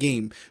playing the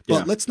game.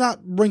 But let's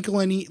not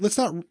ruffle any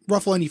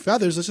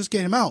feathers. Let's just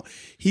get him out.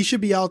 He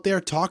should be out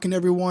there talking to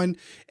everyone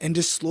and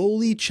just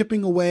slowly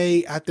chipping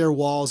away at their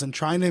walls and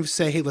trying to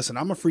say, hey, listen,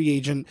 I'm a free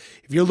agent.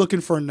 If you're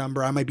looking for a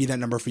number, I might be that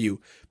number for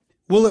you.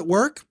 Will it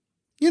work?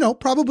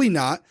 Probably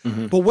not.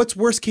 Mm-hmm. But what's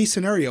worst case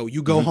scenario?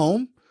 You go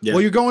home. Yeah.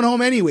 Well, you're going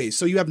home anyways,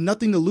 so you have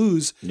nothing to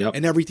lose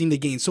and everything to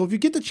gain. So if you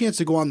get the chance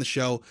to go on the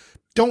show,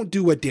 don't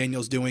do what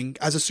Daniel's doing.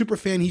 As a super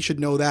fan, he should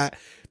know that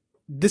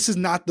this is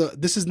not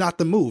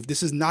the move.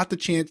 This is not the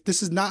chance.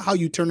 This is not how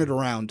you turn it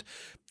around.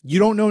 You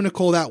don't know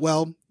Nicole that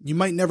well. You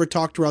might never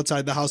talk to her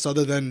outside the house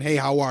other than, hey,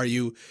 how are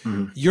you?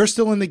 Mm-hmm. You're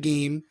still in the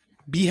game.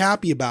 Be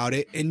happy about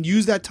it and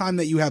use that time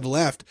that you have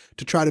left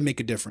to try to make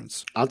a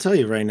difference. I'll tell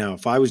you right now,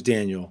 if I was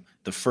Daniel,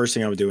 the first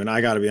thing I would do, and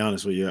I got to be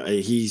honest with you,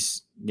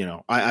 he's,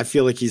 I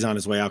feel like he's on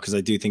his way out because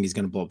I do think he's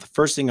going to blow up. The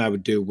first thing I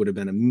would do would have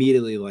been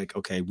immediately like,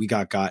 okay, we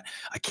got. I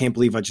can't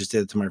believe I just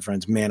did it to my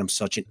friends. Man, I'm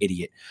such an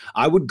idiot.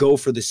 I would go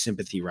for the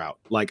sympathy route.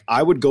 Like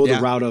I would go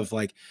the route of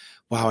like,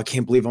 wow, I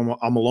can't believe I'm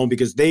alone,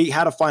 because they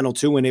had a final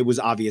two and it was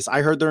obvious.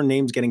 I heard their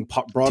names getting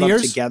brought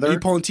up together. Are you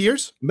pulling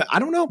tears? I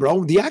don't know,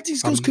 bro. The acting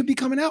skills could be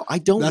coming out. I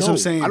don't know. That's what I'm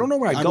saying. I don't know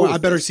where I'd go. I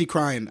better see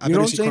crying. I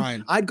better see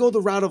crying. I'd go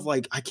the route of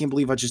like, I can't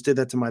believe I just did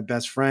that to my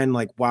best friend.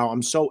 Like, wow,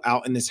 I'm so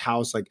out in this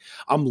house. Like,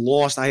 I'm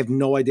lost. I have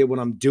no idea what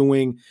I'm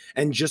doing.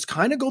 And just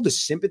kind of go the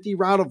sympathy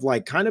route of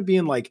like, kind of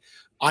being like,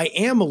 I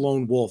am a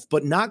lone wolf,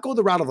 but not go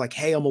the route of like,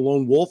 hey, I'm a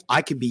lone wolf.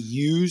 I could be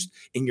used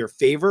in your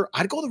favor.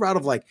 I'd go the route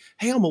of like,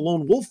 hey, I'm a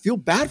lone wolf. Feel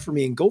bad for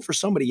me and go for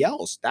somebody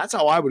else. That's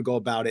how I would go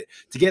about it,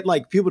 to get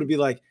like people to be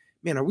like,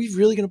 man, are we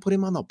really going to put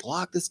him on the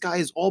block? This guy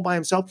is all by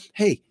himself.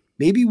 Hey,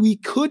 maybe we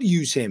could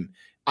use him.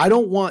 I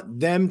don't want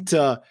them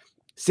to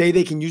say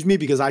they can use me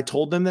because I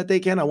told them that they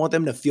can. I want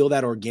them to feel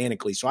that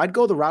organically. So I'd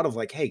go the route of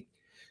like, hey,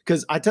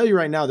 because I tell you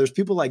right now, there's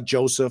people like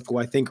Joseph who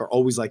I think are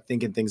always like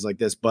thinking things like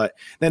this. But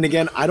then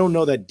again, I don't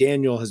know that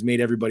Daniel has made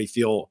everybody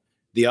feel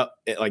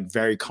like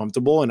very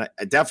comfortable. And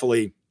I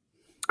definitely,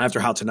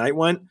 after how tonight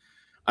went,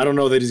 I don't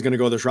know that he's going to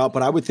go this route.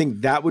 But I would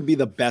think that would be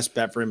the best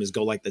bet for him, is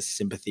go like the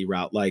sympathy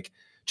route. Like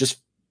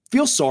just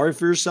feel sorry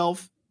for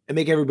yourself and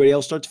make everybody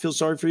else start to feel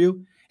sorry for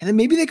you. And then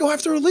maybe they go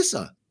after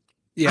Alyssa.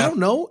 Yeah. I don't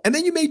know. And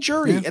then you make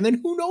jury. Yeah. And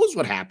then who knows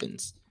what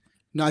happens.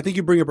 No, I think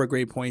you bring up a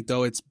great point,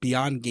 though. It's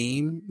beyond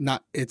game.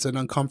 It's an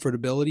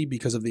uncomfortability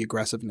because of the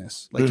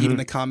aggressiveness. Like even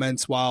the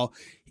comments, while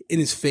in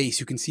his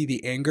face, you can see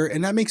the anger,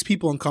 and that makes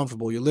people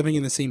uncomfortable. You're living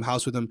in the same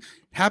house with him.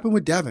 It happened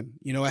with Devin.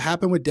 It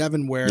happened with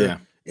Devin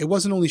where it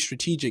wasn't only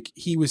strategic.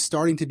 He was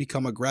starting to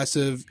become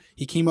aggressive.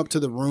 He came up to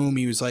the room.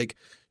 He was like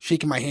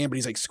shaking my hand, but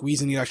he's like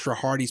squeezing it extra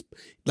hard. He's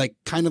like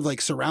kind of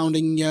like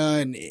surrounding you,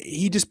 and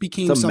he just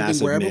became something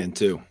massive wherever. Man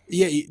too.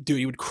 Yeah, dude,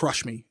 he would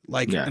crush me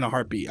in a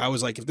heartbeat. I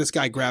was like, if this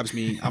guy grabs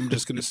me, I'm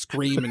just gonna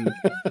scream and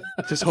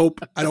just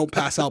hope I don't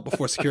pass out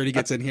before security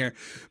gets in here.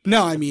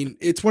 No, I mean,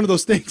 it's one of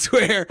those things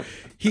where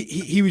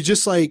he was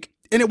just like.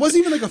 And it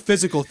wasn't even like a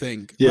physical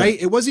thing, right?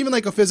 It wasn't even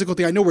like a physical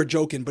thing. I know we're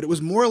joking, but it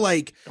was more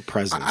like a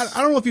presence. I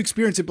don't know if you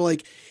experienced it, but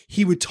like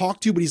he would talk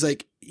to you, but he's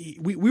like,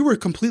 we were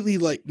completely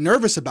like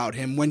nervous about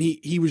him when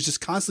he was just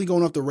constantly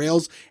going off the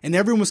rails, and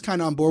everyone was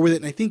kind of on board with it.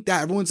 And I think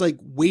that everyone's like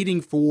waiting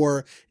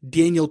for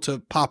Daniel to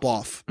pop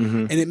off,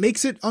 and it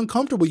makes it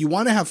uncomfortable. You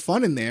want to have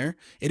fun in there.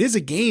 It is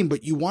a game,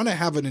 but you want to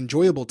have an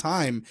enjoyable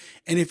time.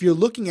 And if you're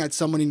looking at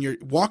someone and you're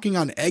walking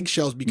on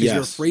eggshells because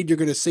you're afraid you're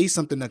going to say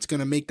something that's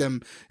going to make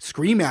them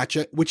scream at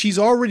you, which he's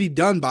already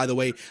done, by the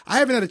way. I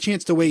haven't had a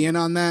chance to weigh in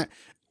on that.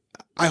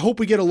 I hope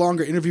we get a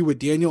longer interview with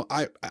Daniel.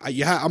 I'm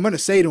going to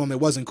say to him, it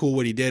wasn't cool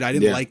what he did. I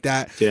didn't like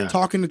that. Yeah.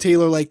 Talking to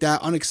Taylor like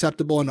that,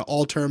 unacceptable in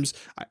all terms.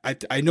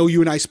 I know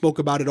you and I spoke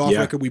about it off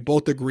record. We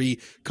both agree,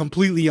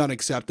 completely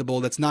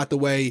unacceptable. That's not the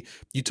way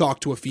you talk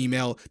to a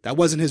female. That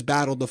wasn't his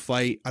battle to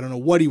fight. I don't know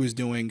what he was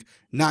doing.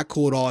 Not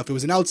cool at all. If it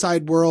was an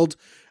outside world,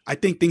 I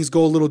think things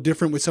go a little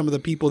different with some of the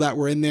people that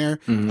were in there.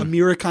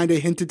 Amira kind of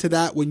hinted to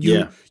that when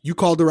you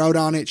called her out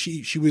on it.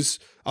 She was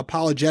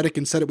apologetic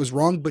and said it was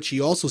wrong, but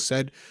she also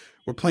said,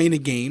 we're playing a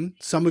game.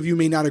 Some of you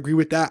may not agree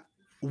with that.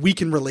 We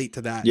can relate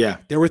to that. Yeah.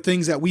 There were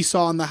things that we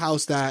saw in the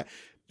house that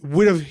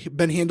would have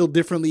been handled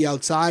differently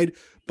outside,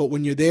 but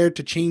when you're there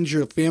to change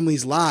your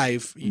family's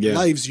lives,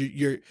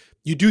 you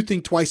do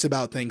think twice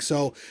about things.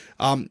 So,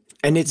 and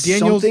it's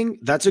something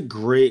that's a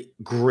great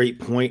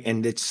point.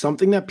 And it's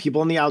something that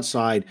people on the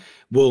outside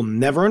will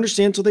never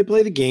understand until they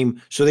play the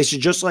game. So they should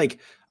just like,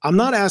 I'm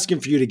not asking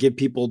for you to give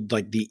people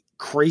like the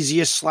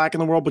craziest slack in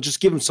the world, but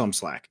just give them some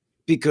slack.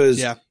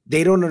 Because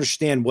they don't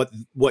understand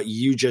what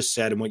you just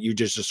said and what you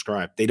just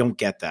described. They don't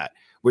get that.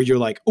 Where you're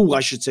like, oh,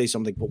 I should say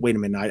something, but wait a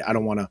minute, I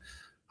don't want to.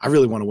 I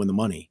really want to win the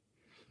money,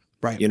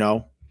 right?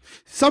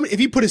 If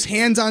he put his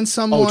hands on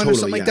someone or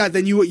something like that,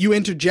 then you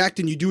interject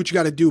and you do what you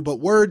got to do. But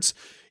words,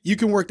 you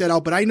can work that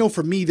out. But I know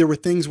for me, there were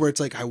things where it's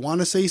like, I want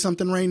to say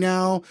something right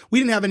now. We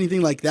didn't have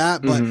anything like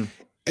that,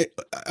 but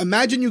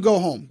imagine you go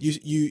home,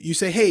 you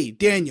say, hey,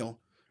 Daniel.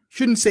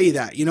 Shouldn't say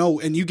that,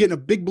 and you get in a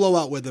big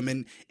blowout with them,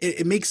 and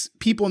it makes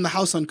people in the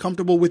house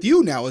uncomfortable with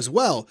you now as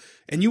well.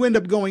 And you end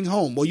up going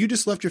home. Well, you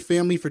just left your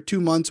family for 2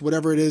 months,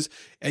 whatever it is,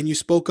 and you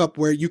spoke up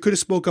where you could have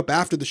spoke up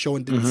after the show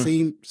and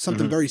did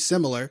something very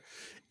similar.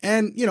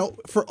 And,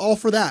 for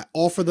that,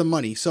 all for the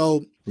money.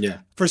 So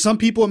for some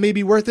people, it may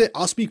be worth it.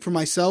 I'll speak for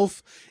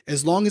myself.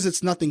 As long as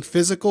it's nothing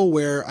physical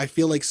where I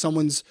feel like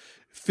someone's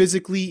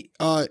physically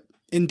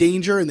in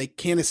danger and they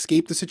can't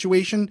escape the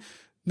situation,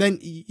 then,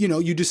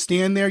 you just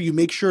stand there, you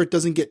make sure it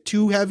doesn't get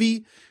too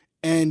heavy,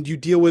 and you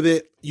deal with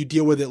it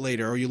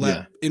later, or you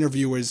let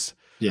interviewers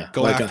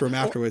go after him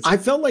afterwards. I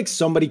felt like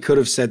somebody could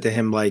have said to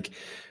him, like,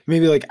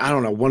 maybe like, I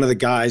don't know, one of the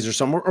guys or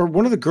some, or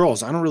one of the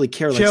girls, I don't really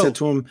care, like said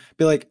to him,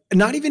 be like,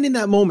 not even in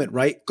that moment,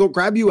 right? Go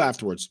grab you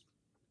afterwards.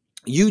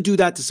 You do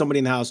that to somebody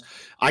in the house.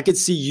 I could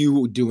see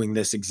you doing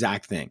this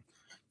exact thing.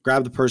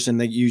 Grab the person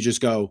that you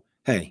just go,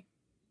 hey,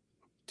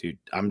 dude,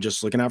 I'm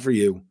just looking out for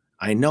you.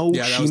 I know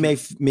she may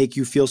make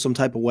you feel some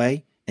type of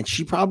way, and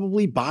she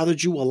probably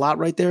bothered you a lot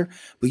right there,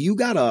 but you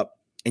got up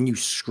and you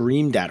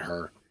screamed at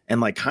her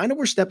and like kind of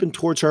were stepping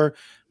towards her.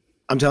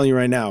 I'm telling you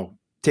right now,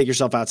 take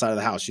yourself outside of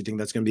the house. You think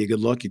that's going to be a good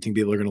look? You think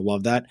people are going to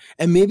love that?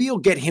 And maybe you'll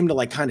get him to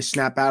like kind of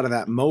snap out of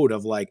that mode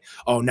of like,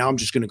 oh, now I'm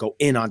just going to go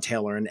in on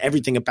Taylor and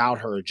everything about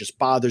her just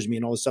bothers me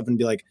and all this stuff, and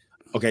be like,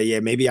 okay, yeah,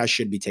 maybe I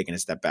should be taking a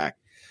step back.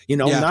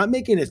 Not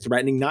making it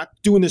threatening, not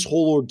doing this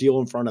whole ordeal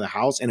in front of the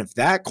house. And if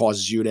that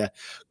causes you to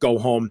go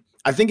home,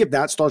 I think if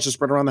that starts to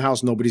spread around the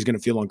house, nobody's going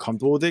to feel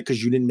uncomfortable with it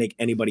because you didn't make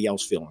anybody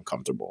else feel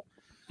uncomfortable.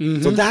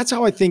 Mm-hmm. So that's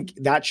how I think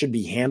that should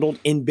be handled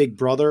in Big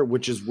Brother,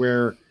 which is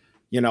where,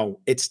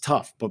 it's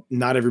tough, but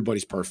not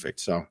everybody's perfect.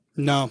 So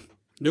nope.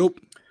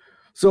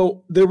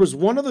 So there was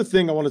one other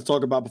thing I want to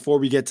talk about before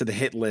we get to the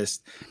hit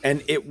list.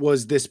 And it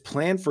was this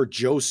plan for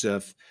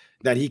Joseph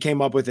that he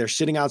came up with. They're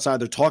sitting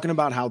outside. They're talking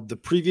about how the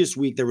previous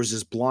week there was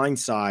this blind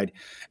side,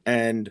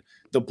 and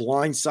the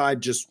blind side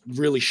just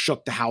really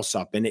shook the house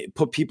up, and it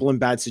put people in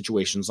bad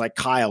situations like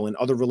Kyle and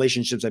other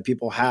relationships that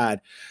people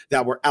had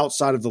that were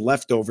outside of the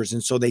leftovers.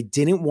 And so they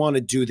didn't want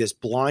to do this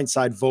blind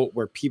side vote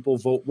where people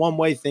vote one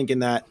way thinking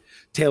that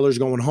Taylor's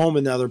going home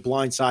and the other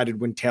blindsided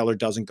when Taylor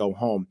doesn't go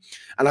home.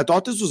 And I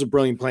thought this was a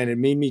brilliant plan. It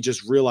made me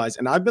just realize,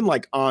 and I've been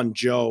like on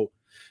Joe,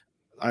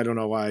 I don't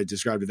know why I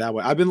described it that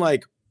way. I've been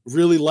like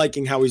really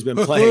liking how he's been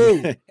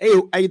playing.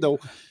 Hey, though.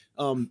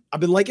 I've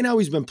been liking how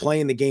he's been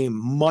playing the game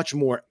much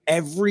more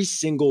every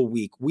single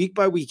week. Week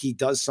by week, he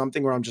does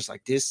something where I'm just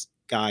like, this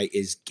guy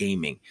is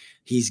gaming.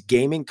 He's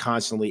gaming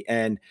constantly.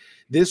 And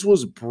this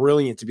was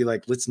brilliant to be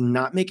like, let's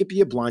not make it be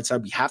a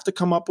blindside. We have to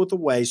come up with a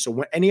way. So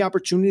when any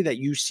opportunity that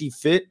you see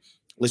fit,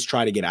 let's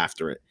try to get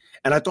after it.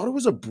 And I thought it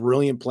was a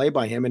brilliant play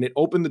by him. And it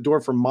opened the door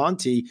for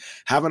Monty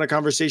having a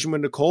conversation with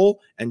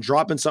Nicole and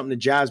dropping something to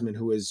Jasmine,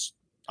 who is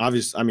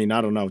obvious. I mean,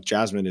 I don't know.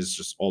 Jasmine is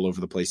just all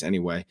over the place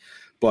anyway,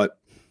 but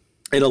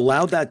it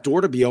allowed that door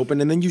to be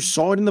open. And then you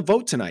saw it in the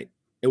vote tonight.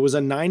 It was a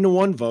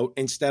 9-1 vote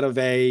instead of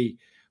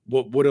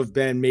what would have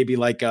been maybe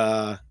like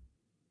a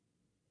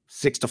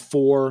 6-4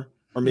 or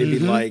maybe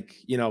like,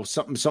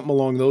 something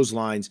along those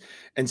lines.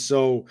 And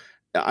so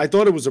I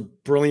thought it was a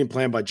brilliant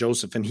plan by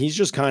Joseph. And he's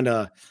just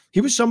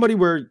he was somebody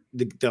where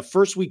the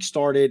first week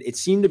started, it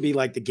seemed to be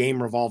like the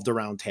game revolved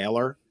around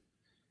Taylor.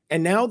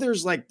 And now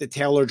there's like the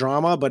Taylor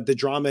drama, but the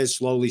drama is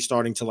slowly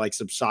starting to like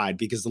subside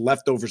because the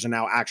leftovers are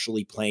now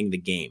actually playing the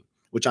game,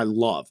 which I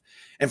love.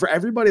 And for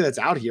everybody that's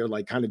out here,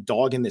 like kind of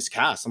dogging this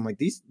cast, I'm like,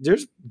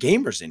 there's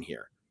gamers in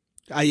here.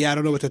 I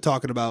don't know what they're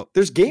talking about.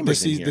 There's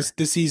gamers in here.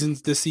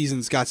 This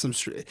season's got some.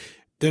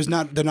 They're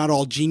not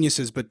all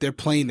geniuses, but they're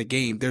playing the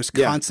game. There's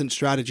constant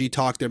strategy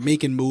talk. They're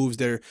making moves.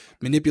 They're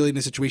manipulating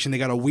the situation. They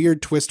got a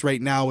weird twist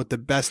right now with the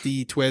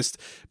bestie twist,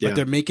 but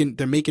they're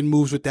making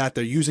moves with that.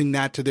 They're using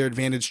that to their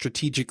advantage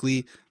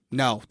strategically.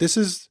 No, this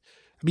is.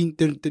 I mean,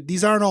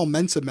 these aren't all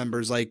Mensa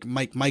members like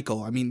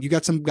Michael. I mean, you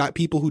got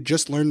people who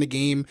just learned the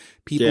game,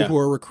 people who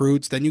are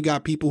recruits. Then you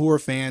got people who are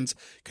fans.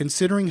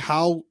 Considering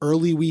how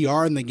early we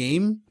are in the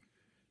game,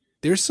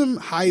 there's some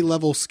high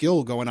level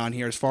skill going on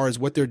here as far as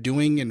what they're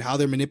doing and how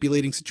they're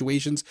manipulating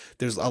situations.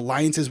 There's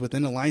alliances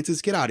within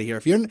alliances. Get out of here.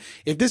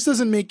 If this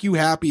doesn't make you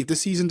happy, if this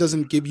season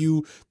doesn't give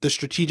you the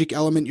strategic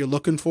element you're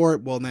looking for,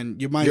 well, then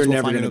you might as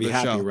well find another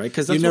show. Right?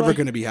 You're never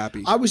going to be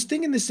happy. I was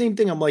thinking the same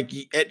thing. I'm like,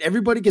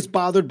 everybody gets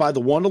bothered by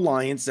the one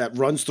alliance that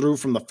runs through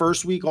from the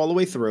first week all the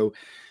way through.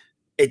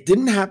 It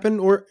didn't happen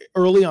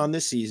early on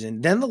this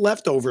season. Then the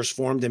leftovers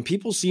formed, and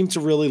people seemed to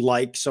really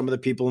like some of the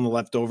people in the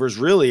leftovers.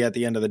 Really, at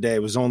the end of the day,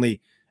 it was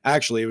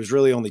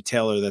really only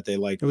Taylor that they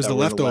liked. It was the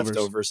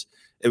leftovers.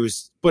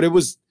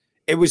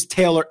 It was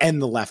Taylor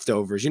and the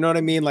leftovers. You know what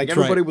I mean? Like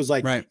everybody was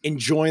like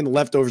enjoying the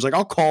leftovers. Like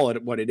I'll call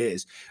it what it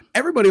is.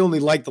 Everybody only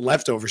liked the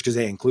leftovers because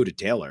they included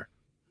Taylor.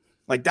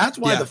 Like that's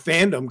why the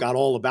fandom got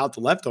all about the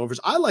leftovers.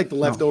 I like the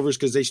leftovers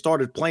because they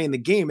started playing the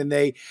game, and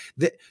the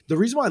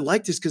reason why I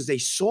liked this because they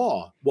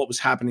saw what was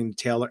happening to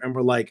Taylor and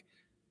were like,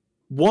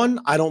 one,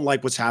 I don't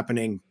like what's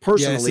happening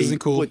personally. This isn't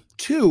cool. But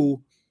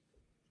two,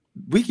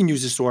 we can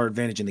use this to our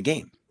advantage in the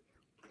game.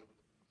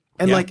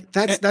 And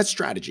that's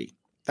strategy.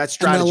 That's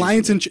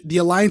strategy. And the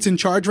alliance in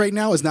charge right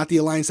now is not the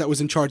alliance that was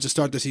in charge to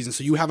start the season.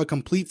 So you have a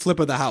complete flip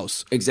of the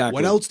house. Exactly.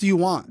 What else do you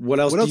want? What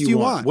else do you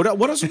want? What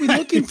else are we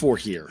looking for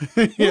here?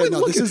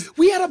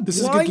 We had a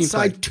blind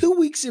side 2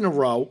 weeks in a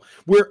row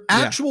where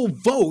actual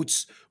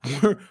votes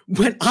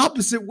went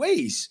opposite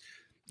ways.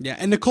 Yeah,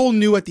 and Nicole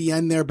knew at the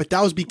end there, but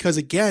that was because,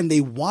 again,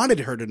 they wanted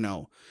her to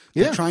know.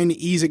 They're trying to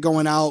ease it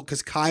going out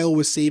because Kyle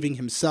was saving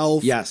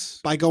himself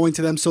by going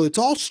to them. So it's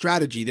all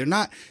strategy.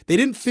 They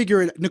didn't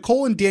figure it.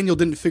 Nicole and Daniel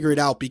didn't figure it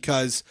out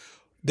because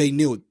they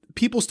knew.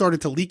 People started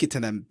to leak it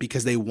to them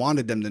because they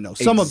wanted them to know.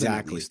 Some of them,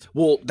 at least.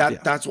 Well,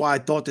 that's why I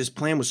thought this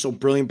plan was so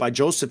brilliant by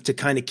Joseph to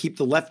kind of keep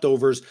the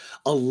leftovers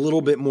a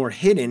little bit more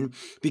hidden,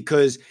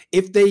 because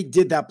if they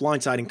did that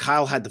blindside and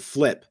Kyle had to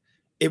flip,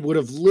 it would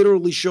have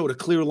literally showed a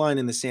clear line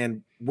in the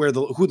sand where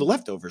who the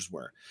leftovers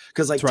were.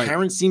 Because like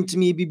Terrence seemed to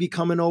me be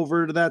coming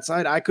over to that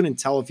side. I couldn't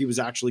tell if he was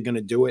actually going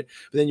to do it.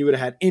 But then you would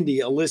have had Indy,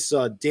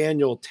 Alyssa,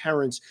 Daniel,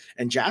 Terrence,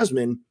 and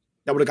Jasmine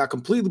that would have got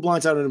completely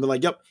blindsided and been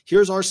like, yep,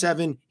 here's our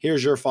 7,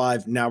 here's your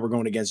 5. Now we're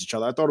going against each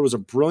other. I thought it was a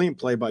brilliant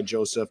play by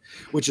Joseph,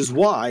 which is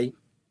why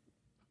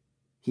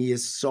he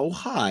is so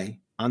high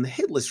on the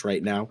hit list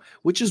right now,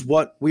 which is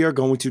what we are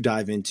going to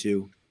dive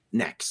into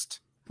next.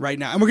 Right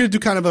now. And we're going to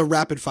do kind of a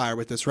rapid fire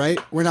with this, right?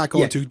 We're not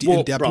going too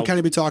in depth. We'll kind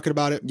of be talking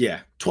about it.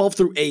 Yeah. 12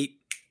 through 8.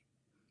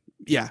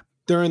 Yeah.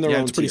 They're in their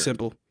own it's pretty tier.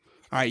 Simple.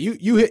 All right.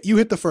 You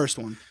hit the first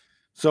one.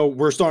 So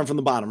we're starting from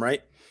the bottom,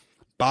 right?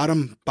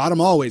 Bottom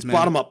always, man.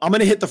 Bottom up. I'm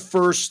going to hit the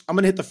first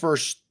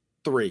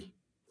 3.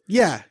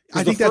 Yeah.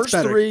 I think that's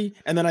better. 3,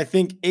 and then I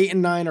think 8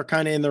 and 9 are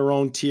kind of in their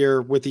own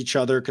tier with each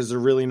other because they're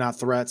really not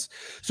threats.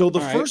 So the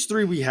first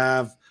 3 we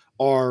have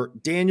are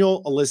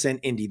Daniel, Alyssa, and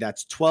Indy.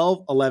 That's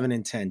 12, 11,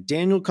 and 10.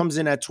 Daniel comes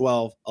in at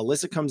 12.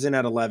 Alyssa comes in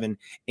at 11.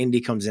 Indy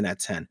comes in at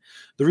 10.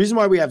 The reason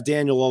why we have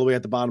Daniel all the way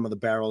at the bottom of the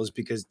barrel is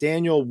because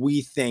Daniel,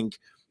 we think,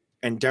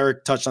 and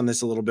Derrick touched on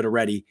this a little bit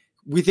already,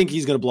 we think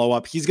he's going to blow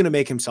up. He's going to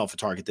make himself a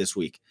target this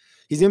week.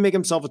 He's going to make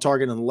himself a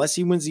target unless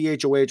he wins the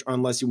HOH or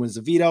unless he wins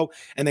the veto.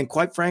 And then,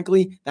 quite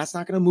frankly, that's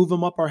not going to move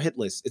him up our hit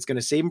list. It's going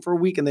to save him for a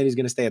week, and then he's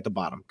going to stay at the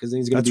bottom because then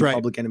he's going to be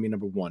public enemy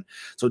number 1.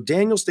 So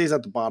Daniel stays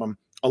at the bottom.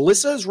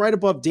 Alyssa is right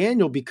above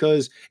Daniel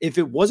because if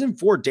it wasn't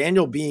for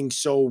Daniel being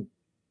so,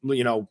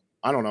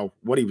 I don't know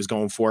what he was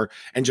going for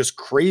and just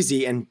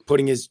crazy and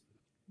putting his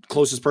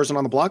closest person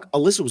on the block,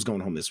 Alyssa was going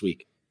home this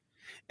week.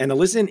 And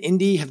Alyssa and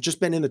Indy have just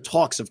been in the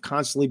talks of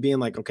constantly being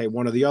like, okay,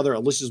 one or the other.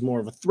 Alyssa's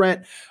more of a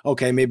threat.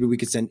 Okay, maybe we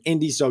could send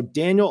Indy. So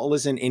Daniel,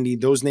 Alyssa, and Indy,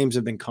 those names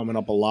have been coming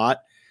up a lot.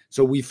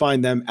 So we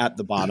find them at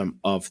the bottom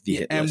of the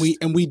hit list.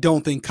 And we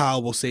don't think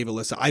Kyle will save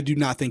Alyssa. I do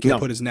not think he'll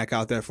put his neck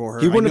out there for her.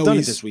 He wouldn't have done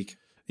it this week.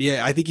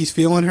 Yeah, I think he's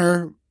feeling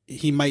her.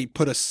 He might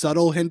put a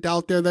subtle hint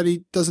out there that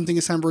he doesn't think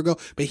it's time for a go,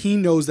 but he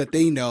knows that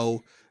they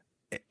know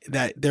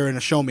that they're in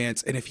a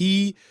showmance. And if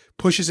he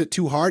pushes it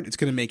too hard, it's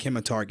going to make him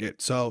a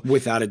target. So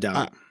without a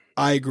doubt.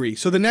 I agree.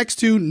 So the next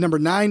 2, number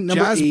 9,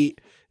 number 8,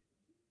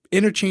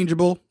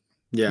 interchangeable.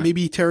 Yeah.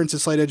 Maybe Terrence a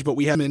slight edge, but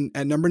we have him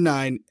at number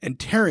 9 and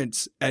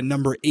Terrence at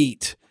number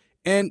 8.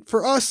 And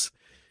for us,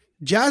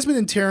 Jasmine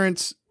and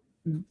Terrence,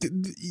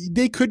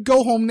 they could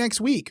go home next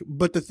week.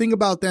 But the thing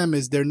about them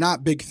is they're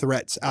not big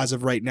threats as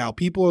of right now.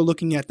 People are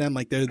looking at them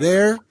like they're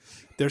there.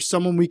 They're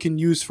someone we can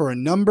use for a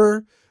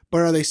number,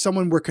 but are they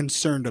someone we're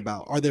concerned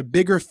about? Are there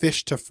bigger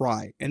fish to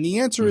fry? And the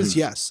answer is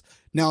yes.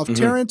 Now, if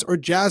Terrence or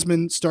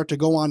Jasmine start to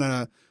go on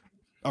a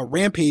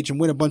rampage and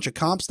win a bunch of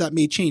comps, that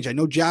may change. I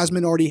know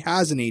Jasmine already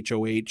has an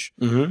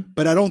HOH,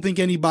 but I don't think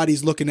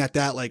anybody's looking at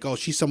that like, oh,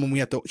 she's someone we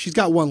have to – she's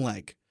got one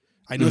leg.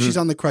 I know she's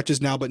on the crutches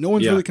now, but no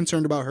one's really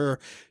concerned about her.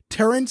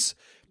 Terrence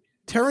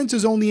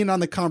is only in on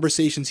the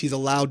conversations he's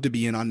allowed to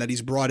be in on that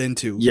he's brought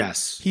into.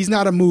 Yes. He's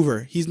not a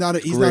mover. He's not a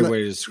way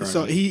to describe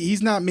so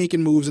he's not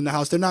making moves in the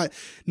house.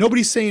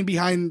 Nobody's saying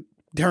behind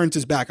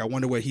Terrence's back, I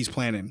wonder what he's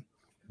planning.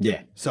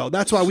 Yeah. So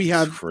that's why we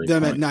have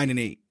them at 9 and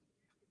 8.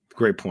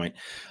 Great point.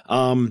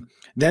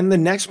 Then the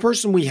next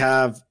person we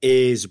have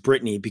is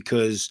Brittany,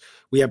 because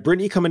we have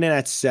Brittany coming in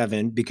at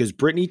 7, because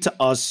Brittany to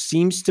us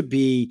seems to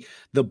be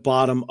the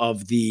bottom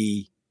of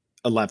the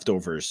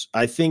leftovers.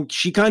 I think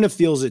she kind of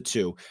feels it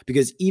too,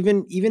 because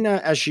even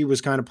as she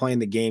was kind of playing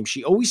the game,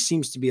 she always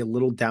seems to be a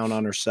little down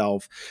on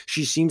herself.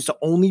 She seems to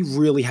only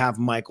really have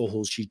Michael,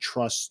 who she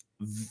trusts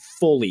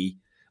fully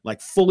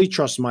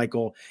trusts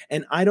Michael.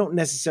 And I don't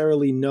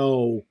necessarily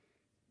know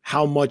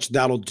how much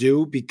that'll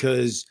do,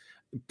 because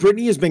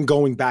Brittany has been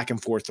going back and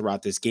forth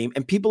throughout this game,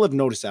 and people have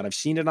noticed that. I've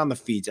seen it on the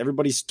feeds.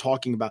 Everybody's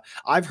talking about,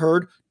 I've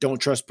heard, don't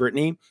trust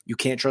Brittany. You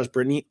can't trust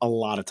Brittany a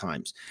lot of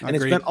times. And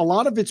a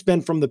lot of it's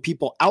been from the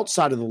people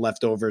outside of the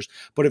leftovers.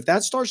 But if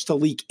that starts to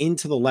leak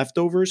into the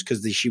leftovers,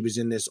 because she was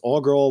in this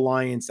all-girl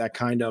alliance, that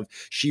kind of,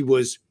 she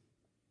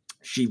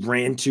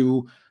ran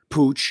to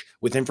Pooch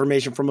with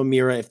information from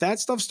Amira. If that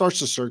stuff starts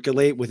to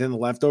circulate within the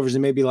leftovers,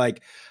 and maybe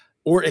like,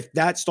 or if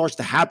that starts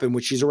to happen,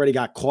 which she's already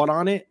got caught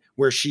on it,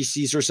 where she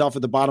sees herself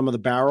at the bottom of the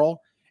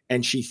barrel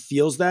and she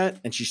feels that,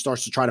 and she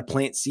starts to try to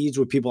plant seeds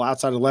with people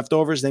outside of the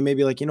leftovers, they may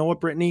be like, you know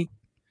what, Brittany,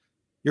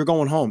 you're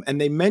going home.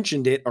 And they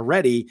mentioned it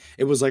already.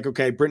 It was like,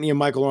 okay, Brittany and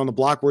Michael are on the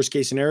block. Worst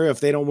case scenario,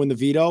 if they don't win the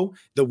veto,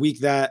 the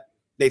week that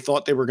they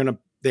thought they were going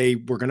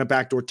to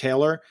backdoor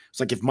Taylor, it's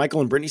like, if Michael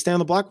and Brittany stay on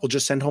the block, we'll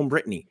just send home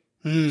Brittany.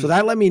 So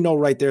that let me know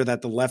right there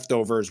that the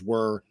leftovers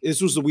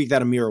this was the week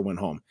that Amira went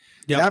home.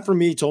 Yep. That for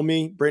me told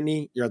me,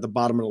 Brittany, you're at the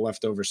bottom of the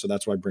leftovers. So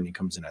that's why Brittany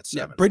comes in at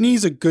 7. Yeah,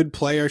 Brittany's a good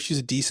player. She's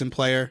a decent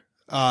player.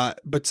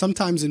 But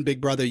sometimes in Big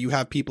Brother, you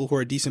have people who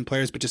are decent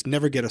players, but just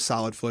never get a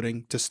solid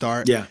footing to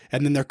start. Yeah.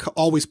 And then they're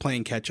always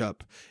playing catch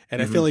up.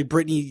 And I feel like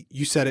Brittany,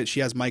 you said it, she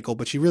has Michael,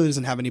 but she really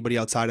doesn't have anybody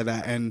outside of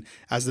that. And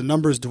as the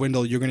numbers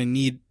dwindle, you're going to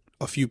need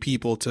a few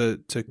people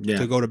to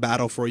go to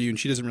battle for you. And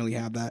she doesn't really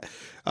have that.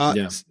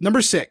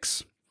 Number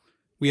 6.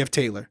 We have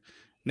Taylor.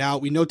 Now,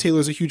 we know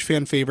Taylor's a huge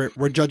fan favorite.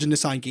 We're judging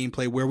this on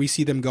gameplay, where we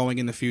see them going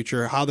in the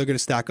future, how they're going to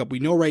stack up. We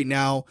know right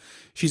now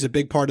she's a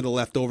big part of the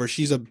Leftovers.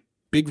 She's a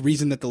big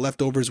reason that the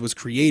Leftovers was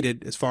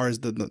created, as far as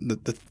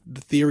the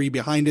theory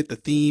behind it, the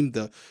theme,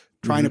 the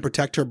trying to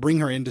protect her, bring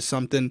her into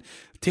something.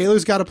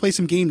 Taylor's got to play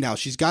some game now.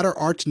 She's got her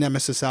arch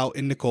nemesis out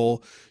in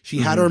Nicole. She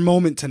had her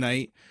moment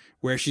tonight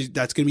where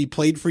that's going to be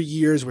played for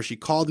years, where she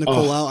called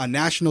Nicole out on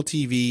national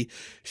TV.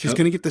 She's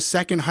going to get the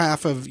second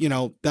half of,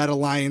 that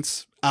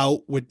alliance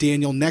out with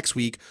Daniel next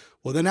week.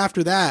 Well, then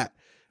after that,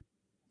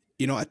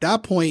 at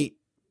that point,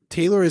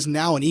 Taylor is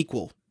now an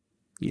equal.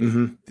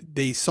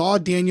 They saw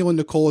Daniel and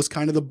Nicole as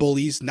kind of the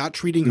bullies, not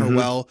treating her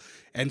well.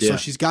 And so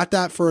she's got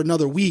that for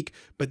another week,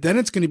 but then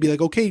it's going to be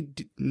like, okay,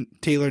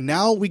 Taylor,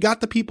 now we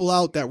got the people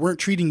out that weren't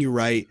treating you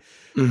right.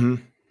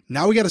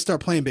 Now we got to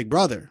start playing Big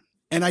Brother.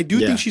 And I do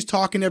think she's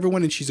talking to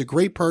everyone, and she's a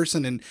great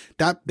person, and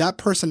that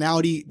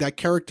personality, that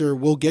character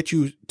will get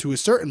you to a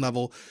certain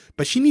level,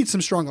 but she needs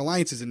some strong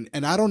alliances.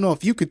 And I don't know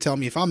if you could tell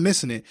me if I'm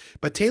missing it,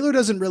 but Taylor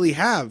doesn't really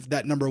have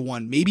that number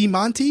one. Maybe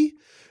Monty,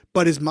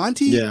 but is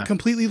Monty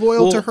completely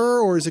loyal to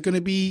her, or is it going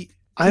to be?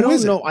 I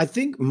don't know. I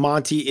think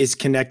Monty is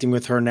connecting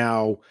with her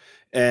now.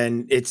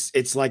 And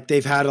it's like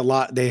they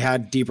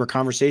had deeper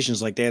conversations.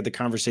 Like they had the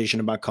conversation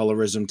about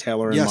colorism,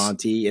 Taylor and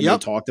Monty, and they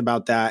talked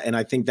about that. And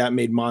I think that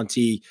made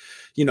Monty,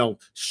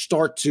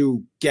 start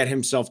to get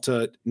himself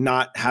to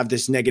not have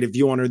this negative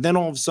view on her. Then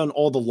all of a sudden,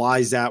 all the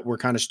lies that were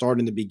kind of started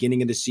in the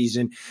beginning of the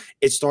season,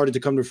 it started to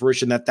come to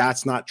fruition that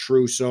that's not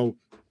true. So,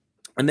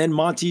 and then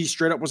Monty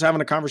straight up was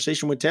having a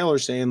conversation with Taylor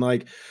saying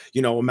like,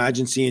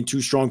 imagine seeing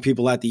two strong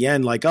people at the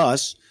end like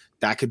us.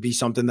 That could be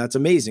something that's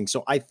amazing.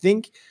 So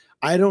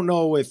I don't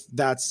know if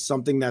that's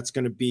something that's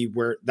going to be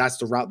where that's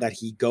the route that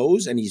he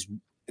goes and he's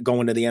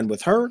going to the end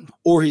with her,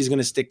 or he's going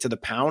to stick to the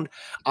pound.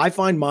 I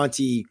find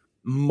Monty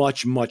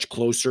much, much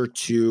closer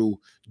to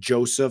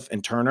Joseph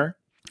and Turner.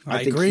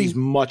 I think he's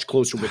much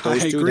closer with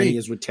those two than he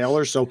is with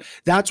Taylor. So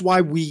that's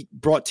why we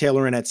brought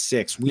Taylor in at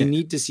 6. We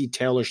need to see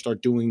Taylor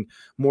start doing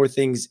more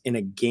things in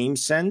a game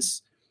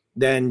sense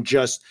than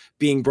just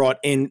being brought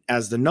in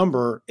as the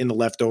number in the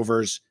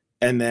Leftovers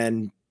and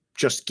then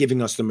just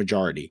giving us the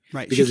majority.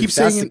 Right. Because if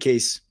that's the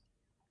case,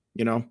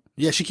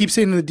 Yeah, she keeps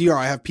saying in the DR,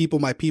 I have people,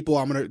 my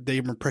people,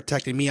 they're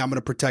protecting me, I'm going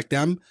to protect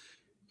them.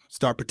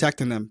 Start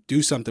protecting them.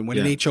 Do something. Win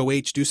an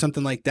HOH, do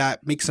something like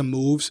that. Make some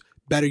moves.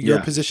 Better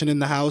your position in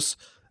the house.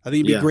 I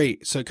think it'd be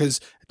great. So, because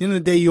at the end of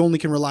the day, you only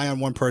can rely on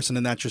one person,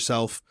 and that's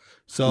yourself.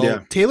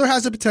 So Taylor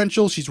has the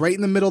potential. She's right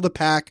in the middle of the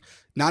pack.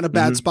 Not a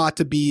bad spot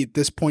to be at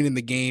this point in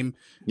the game.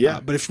 Yeah.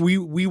 But if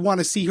we want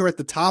to see her at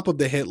the top of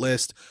the hit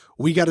list,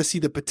 we got to see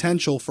the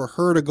potential for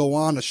her to go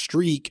on a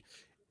streak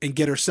and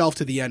get herself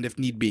to the end if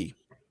need be.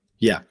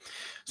 Yeah.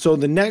 So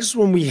the next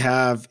one we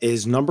have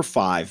is number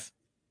 5,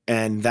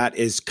 and that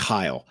is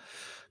Kyle.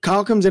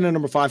 Kyle comes in at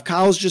number 5.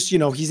 Kyle's just,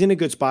 he's in a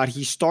good spot.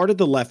 He started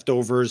the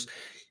Leftovers.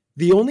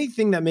 The only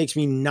thing that makes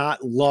me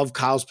not love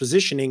Kyle's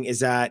positioning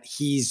is that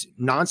he's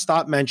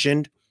nonstop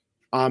mentioned,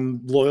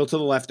 I'm loyal to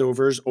the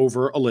Leftovers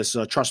over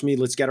Alyssa. Trust me,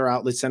 let's get her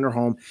out. Let's send her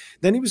home.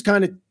 Then he was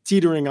kind of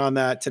teetering on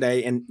that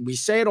today, and we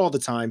say it all the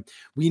time.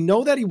 We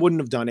know that he wouldn't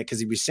have done it because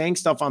he was saying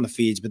stuff on the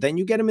feeds, but then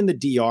you get him in the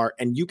DR,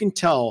 and you can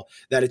tell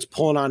that it's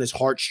pulling on his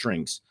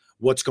heartstrings,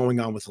 what's going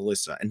on with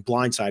Alyssa, and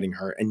blindsiding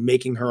her and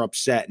making her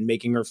upset and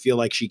making her feel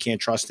like she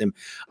can't trust him.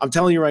 I'm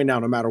telling you right now,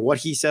 no matter what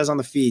he says on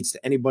the feeds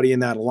to anybody in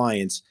that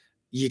alliance,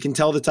 you can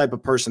tell the type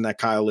of person that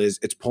Kyle is.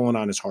 It's pulling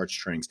on his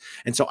heartstrings.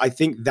 And so I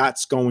think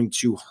that's going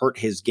to hurt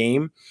his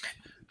game.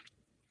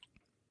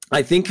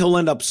 I think he'll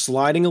end up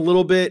sliding a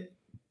little bit,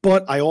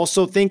 but I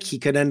also think he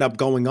could end up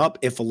going up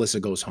if Alyssa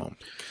goes home.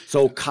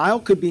 So Kyle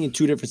could be in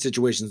two different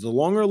situations. The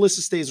longer Alyssa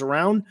stays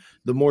around,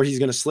 the more he's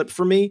going to slip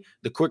for me.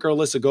 The quicker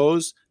Alyssa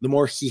goes, the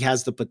more he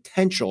has the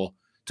potential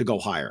to go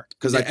higher,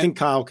 because I think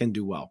Kyle can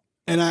do well.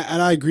 And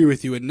I agree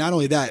with you. And not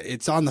only that,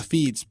 it's on the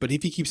feeds. But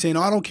if he keeps saying,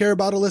 I don't care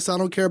about Alyssa, I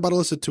don't care about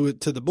Alyssa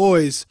to the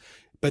boys,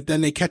 but then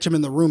they catch him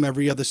in the room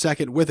every other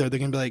second with her, they're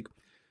going to be like,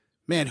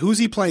 man, who's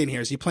he playing here?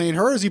 Is he playing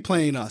her or is he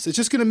playing us? It's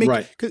just going to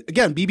make,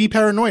 again, BB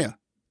paranoia.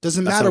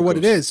 Doesn't matter what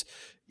it is.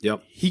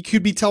 Yep. He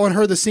could be telling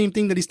her the same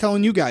thing that he's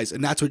telling you guys.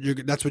 And that's what you're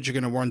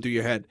going to run through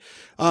your head.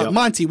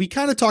 Monty, we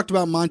kind of talked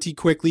about Monty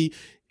quickly.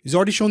 He's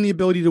already shown the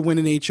ability to win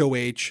an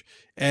HOH.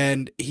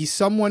 And he's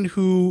someone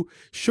who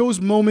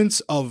shows moments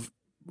of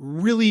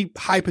really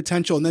high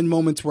potential and then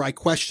moments where I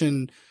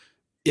question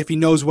if he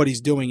knows what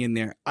he's doing in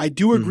there. I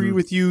do agree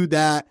with you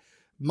that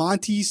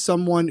Monty's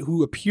someone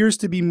who appears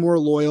to be more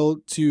loyal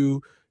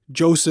to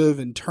Joseph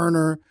and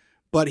Turner,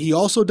 but he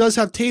also does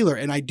have Taylor.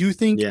 And I do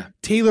think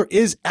Taylor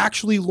is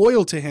actually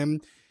loyal to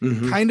him.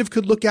 Kind of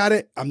could look at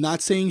it. I'm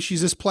not saying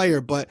she's this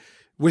player, but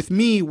with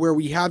me, where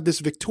we have this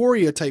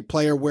Victoria type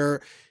player where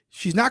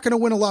she's not going to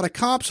win a lot of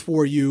comps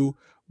for you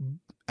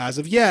as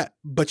of yet,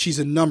 but she's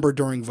a number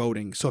during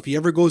voting. So if he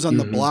ever goes on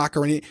the block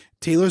or anything,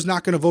 Taylor's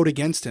not going to vote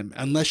against him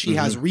unless she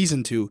has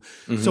reason to.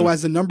 So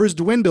as the numbers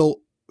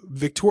dwindle,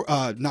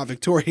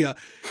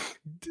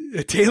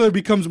 Taylor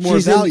becomes more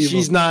valuable.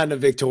 She's not in a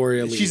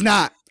Victoria league. She's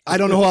not. I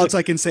don't know how else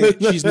I can say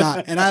it. She's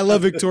not. And I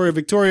love Victoria.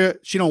 Victoria,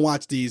 she don't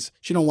watch these.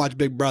 She don't watch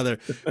Big Brother.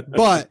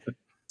 But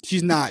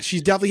she's not.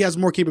 She definitely has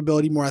more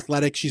capability, more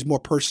athletic. She's more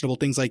personable,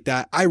 things like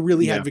that. I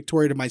really had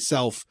Victoria to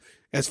myself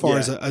as far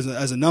as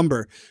a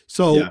number.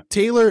 So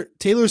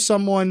Taylor's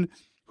someone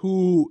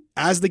who,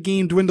 as the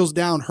game dwindles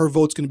down, her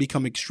vote's going to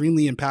become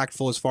extremely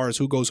impactful as far as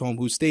who goes home,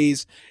 who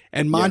stays.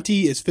 And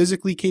Monty is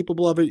physically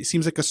capable of it. He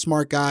seems like a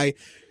smart guy.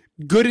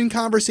 Good in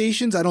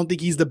conversations. I don't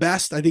think he's the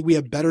best. I think we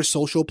have better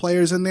social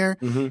players in there.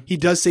 Mm-hmm. He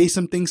does say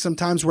some things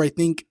sometimes where I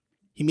think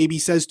he maybe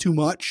says too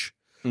much.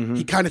 Mm-hmm.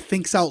 He kind of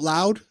thinks out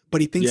loud,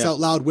 but he thinks out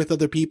loud with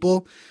other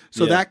people.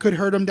 So that could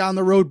hurt him down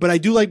the road. But I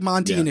do like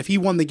Monty, and if he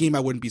won the game, I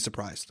wouldn't be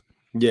surprised.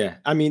 Yeah.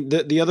 I mean,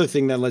 the other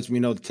thing that lets me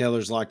know that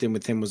Taylor's locked in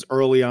with him was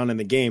early on in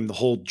the game, the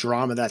whole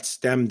drama that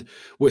stemmed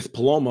with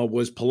Paloma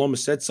was Paloma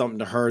said something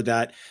to her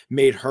that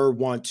made her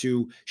want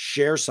to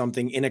share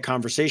something in a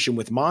conversation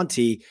with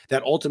Monty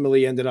that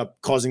ultimately ended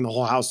up causing the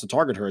whole house to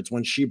target her. It's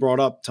when she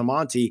brought up to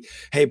Monty,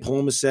 hey,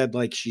 Paloma said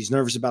like she's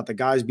nervous about the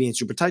guys being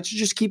super tight, so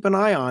just keep an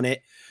eye on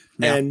it.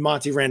 Yeah. And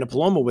Monty ran to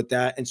Paloma with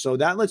that. And so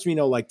that lets me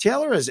know like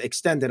Taylor has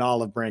extended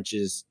olive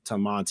branches to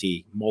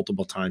Monty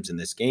multiple times in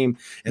this game.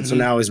 And so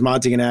now is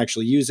Monty going to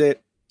actually use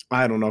it?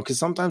 I don't know. Because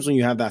sometimes when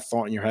you have that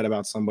thought in your head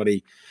about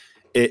somebody,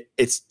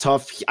 it's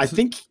tough. I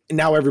think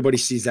now everybody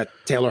sees that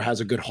Taylor has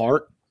a good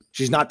heart.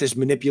 She's not this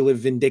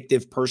manipulative,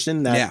 vindictive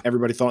person that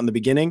everybody thought in the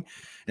beginning.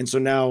 And so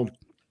now,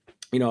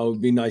 it would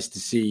be nice to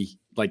see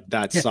like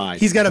that side.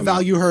 He's got to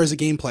value her as a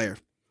game player.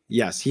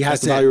 Yes, he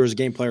has to value her as a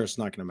game player. It's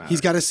not going to matter. He's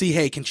got to see,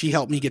 hey, can she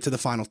help me get to the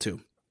final two?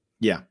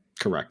 Yeah,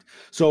 correct.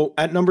 So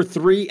at number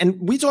 3, and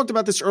we talked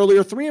about this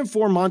earlier, 3 and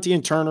 4, Monty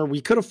and Turner.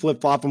 We could have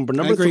flip-flopped them, but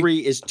number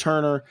 3 is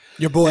Turner.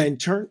 Your boy.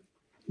 And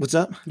what's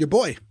up? Your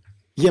boy.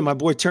 Yeah, my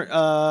boy.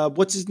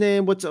 What's his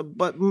name?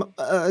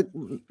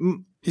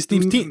 His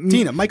name's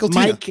Tina. Michael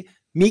Tina.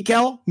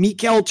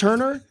 Mikael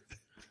Turner.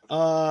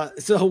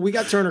 So we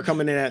got Turner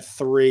coming in at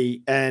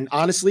 3. And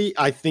honestly,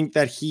 I think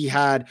that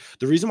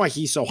the reason why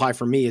he's so high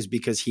for me is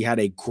because he had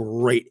a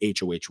great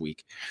HOH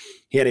week.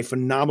 He had a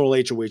phenomenal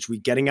HOH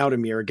week, getting out a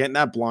mirror, getting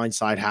that blind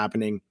side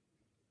happening,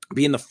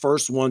 being the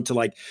first one to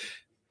like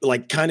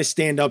kind of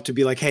stand up to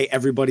be like, hey,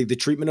 everybody, the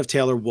treatment of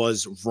Taylor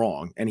was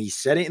wrong. And he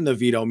said it in the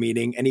veto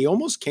meeting, and he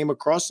almost came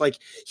across like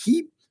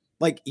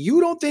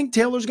you don't think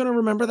Taylor's going to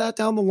remember that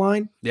down the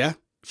line? Yeah.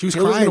 She was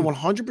Taylor's crying.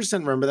 Going to 100%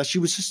 remember that. She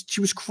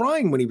was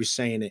crying when he was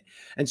saying it.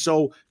 And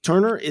so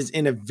Turner is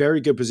in a very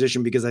good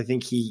position because I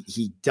think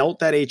he dealt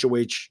that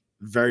HOH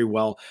very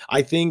well.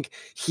 I think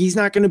he's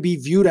not going to be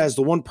viewed as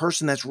the one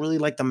person that's really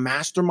like the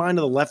mastermind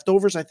of the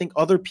leftovers. I think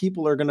other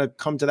people are going to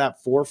come to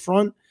that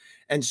forefront.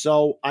 And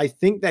so I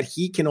think that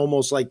he can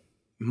almost like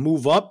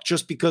move up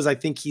just because I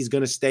think he's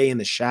going to stay in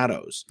the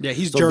shadows. Yeah,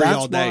 he's jury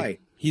all day. Why.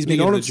 He's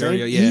making the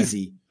jury. Yeah.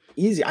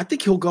 Easy. I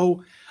think he'll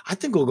go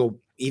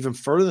even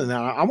further than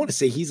that. I want to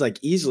say he's like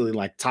easily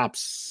like top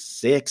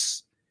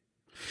 6.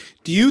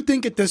 Do you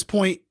think at this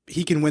point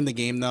he can win the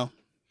game though?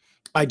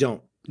 I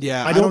don't.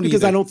 Yeah, I don't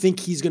because either. I don't think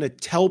he's going to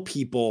tell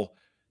people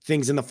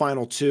things in the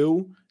final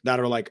 2 that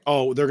are like,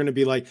 oh, they're going to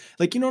be like,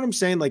 you know what I'm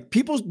saying? Like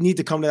people need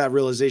to come to that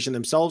realization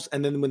themselves.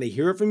 And then when they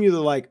hear it from you,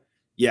 they're like,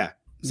 yeah,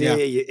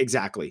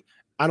 exactly.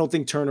 I don't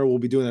think Turner will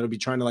be doing that. He'll be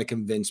trying to like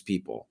convince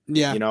people.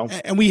 Yeah.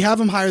 And we have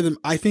him higher than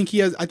I think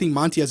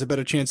Monty has a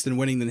better chance than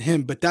winning than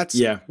him, but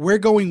we're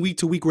going week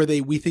to week where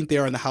we think they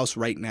are in the house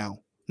right now.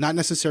 Not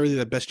necessarily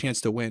the best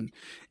chance to win.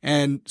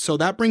 And so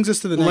that brings us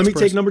to the next Let me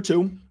take number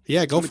 2.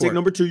 Yeah, go for it. Take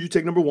number 2. You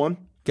take number 1.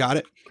 Got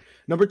it.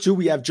 Number 2,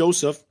 we have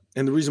Joseph.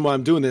 And the reason why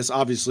I'm doing this,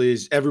 obviously,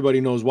 is everybody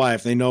knows why.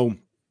 If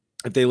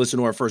they listen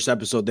to our first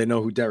episode, they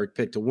know who Derrick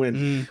picked to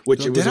win,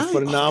 which it was a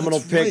phenomenal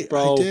pick, right.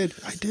 bro.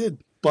 I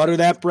did. Butter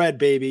that bread,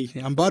 baby.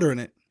 Yeah, I'm buttering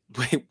it.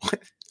 Wait,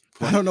 what?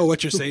 I don't know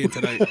what you're saying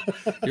tonight.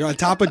 You're on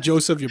top of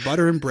Joseph. You're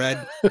buttering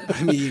bread.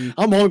 I mean,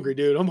 I'm hungry,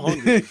 dude. I'm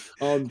hungry.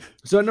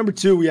 So at number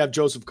 2, we have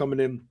Joseph coming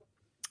in.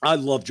 I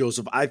love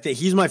Joseph. I think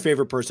he's my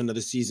favorite person of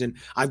the season.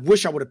 I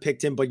wish I would have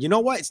picked him, but you know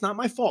what? It's not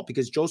my fault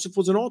because Joseph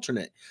was an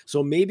alternate.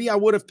 So maybe I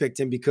would have picked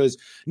him because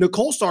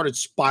Nicole started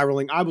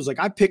spiraling. I was like,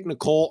 I picked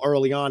Nicole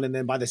early on. And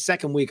then by the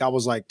second week, I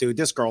was like, dude,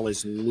 this girl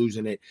is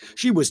losing it.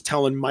 She was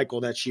telling Michael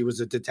that she was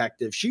a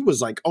detective. She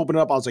was like, open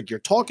up. I was like, you're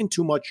talking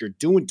too much. You're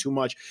doing too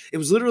much. It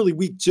was literally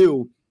week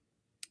 2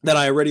 that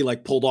I already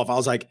like pulled off. I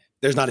was like,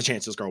 there's not a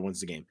chance this girl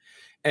wins the game.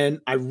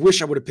 And I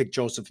wish I would have picked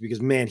Joseph because,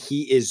 man,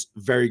 he is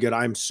very good.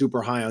 I'm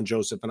super high on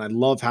Joseph, and I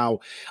love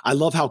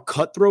how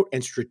cutthroat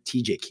and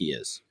strategic he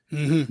is.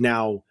 Mm-hmm.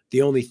 Now,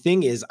 the only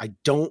thing is I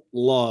don't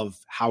love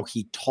how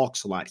he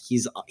talks a lot.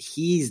 He's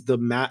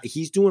doing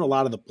a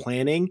lot of the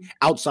planning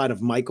outside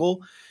of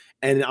Michael,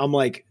 and I'm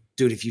like,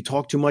 dude, if you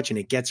talk too much and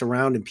it gets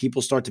around and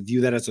people start to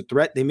view that as a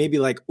threat, they may be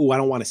like, oh, I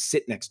don't want to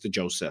sit next to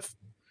Joseph.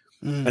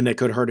 And that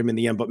could hurt him in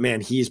the end. But, man,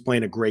 he's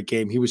playing a great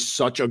game. He was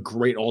such a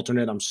great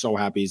alternate. I'm so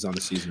happy he's on the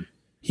season.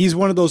 He's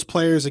one of those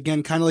players,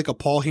 again, kind of like a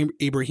Paul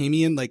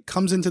Abrahamian, like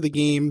comes into the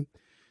game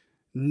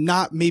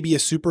not maybe a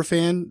super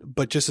fan,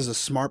 but just as a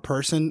smart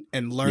person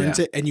and learns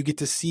it, and you get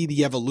to see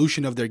the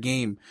evolution of their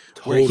game.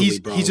 Totally, where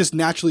bro. he's just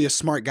naturally a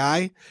smart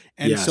guy,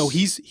 and Yes. so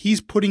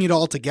he's putting it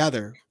all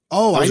together.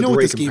 Oh, That was I know a what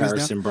great this game is now.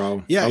 comparison,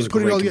 bro. Yeah, that was a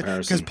putting it great all together.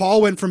 comparison. Because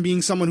Paul went from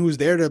being someone who's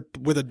there to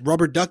with a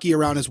rubber ducky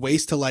around his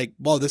waist to like,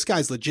 well, this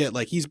guy's legit.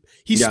 Like he's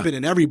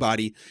spinning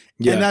everybody,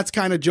 and that's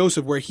kind of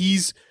Joseph, where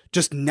he's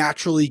just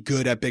naturally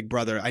good at Big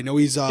Brother. I know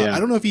he's. I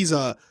don't know if he's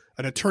an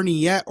attorney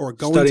yet or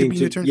going to be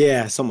an attorney.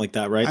 Yeah, something like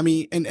that, right? I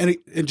mean,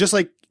 and just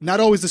like not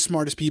always the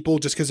smartest people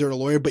just because they're a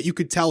lawyer, but you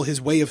could tell his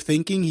way of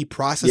thinking. He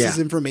processes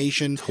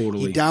information,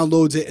 totally. He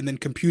downloads it and then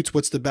computes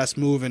what's the best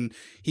move. And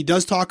he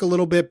does talk a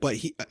little bit, but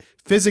he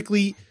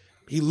physically,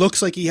 he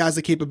looks like he has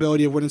the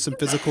capability of winning some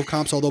physical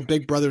comps, although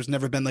Big Brother's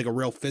never been like a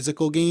real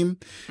physical game.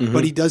 Mm-hmm.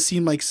 But he does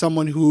seem like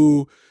someone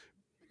who,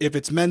 if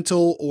it's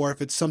mental or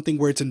if it's something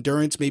where it's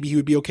endurance, maybe he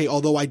would be okay.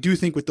 Although I do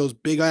think with those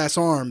big ass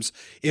arms,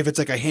 if it's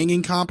like a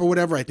hanging comp or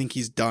whatever, I think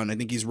he's done. I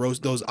think he's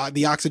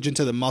the oxygen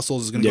to the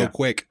muscles is going to go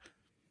quick.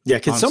 Yeah,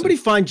 can somebody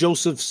find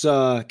Joseph's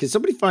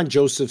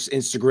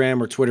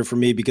Instagram or Twitter for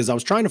me, because I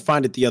was trying to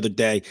find it the other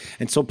day.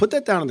 And so put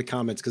that down in the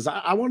comments, because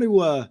I want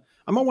to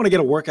I might want to get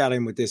a workout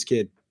in with this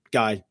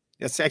guy.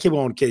 I can't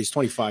want a kid. He's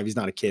 25. He's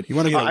not a kid. You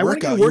want to get a workout? I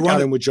want to get a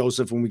workout in with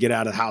Joseph when we get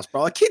out of the house,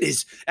 bro. That kid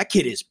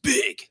is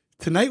big.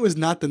 Tonight was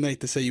not the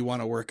night to say you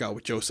want to work out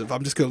with Joseph.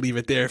 I'm just gonna leave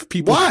it there. If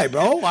people, why,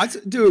 bro?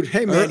 Dude,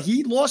 hey man,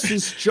 he lost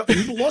his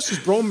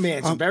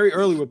bromance very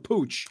early with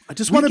Pooch. I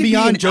just want to be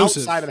on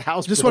Joseph. Outside of the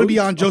house, just want to be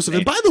on Joseph.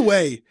 And by the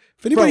way,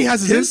 if anybody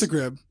has his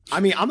Instagram, I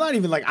mean, I'm not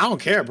even like, I don't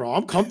care, bro.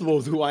 I'm comfortable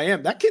with who I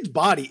am. That kid's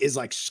body is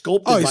like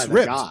sculpted by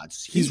the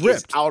gods. He's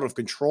ripped, out of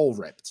control,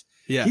 ripped.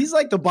 Yeah, he's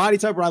like the body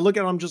type where I look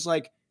at him, I'm just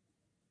like,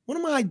 what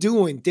am I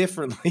doing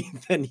differently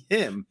than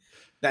him?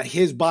 That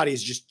his body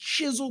is just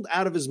chiseled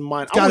out of his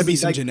mind. It's got to be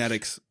some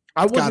genetics.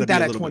 I wasn't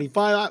that at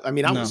 25. I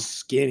mean, I was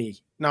skinny.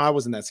 No, I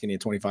wasn't that skinny at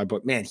 25.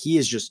 But man, he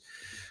is just.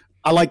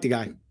 I like the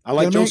guy. I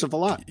like Joseph a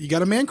lot. You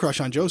got a man crush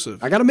on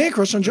Joseph. I got a man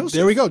crush on Joseph.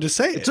 There we go. Just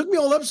say it. It took me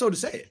all episode to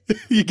say it.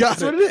 You got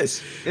That's what it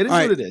is. It is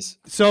what it is.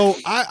 So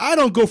I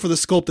don't go for the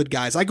sculpted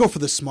guys. I go for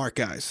the smart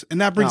guys,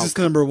 and that brings us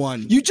to number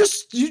one. You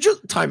just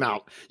time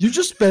out. You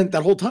just spent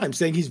that whole time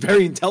saying he's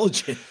very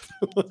intelligent.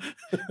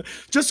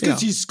 Just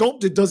because he's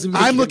sculpted doesn't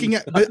mean I'm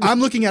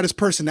looking at his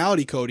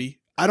personality, Cody.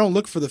 I don't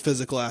look for the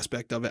physical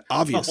aspect of it,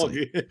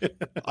 obviously.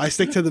 I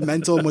stick to the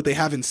mental and what they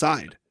have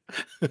inside.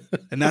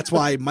 And that's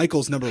why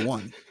Michael's number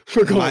one.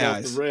 We're going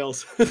off the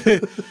rails.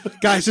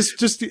 Guys,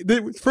 just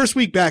the first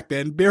week back,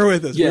 man. Bear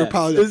with us. Yeah,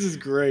 this is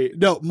great.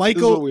 No,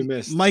 Michael, this is what we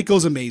missed.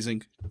 Michael's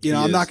amazing.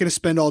 I'm not going to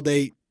spend all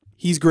day.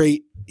 He's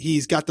great.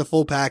 He's got the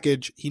full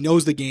package. He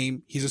knows the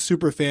game. He's a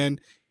super fan.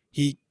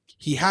 He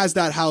has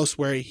that house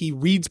where he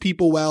reads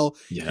people well.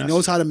 Yes. He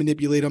knows how to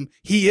manipulate them.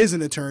 He is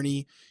an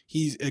attorney.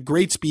 He's a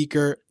great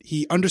speaker.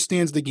 He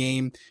understands the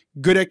game,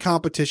 good at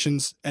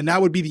competitions. And that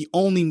would be the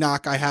only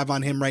knock I have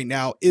on him right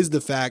now, is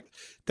the fact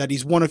that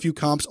he's won a few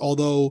comps.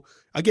 Although,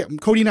 again,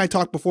 Cody and I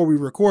talked before we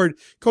record.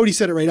 Cody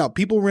said it right out.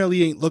 People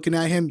really ain't looking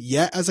at him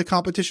yet as a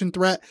competition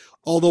threat.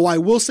 Although I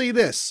will say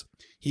this,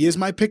 he is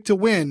my pick to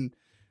win.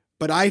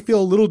 But I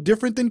feel a little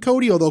different than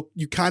Cody, although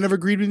you kind of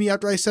agreed with me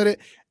after I said it.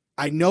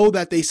 I know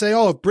that they say,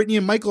 if Brittany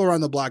and Michael are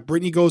on the block,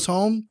 Brittany goes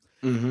home.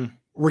 Mm-hmm.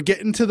 We're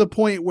getting to the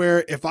point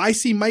where if I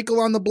see Michael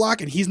on the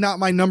block and he's not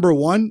my number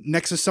one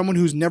next to someone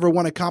who's never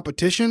won a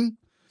competition,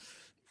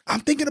 I'm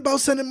thinking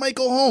about sending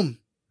Michael home.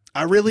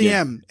 I really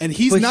am. And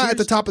he's not at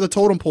the top of the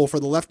totem pole for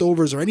the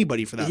leftovers or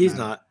anybody for that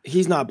matter.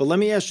 He's not. But let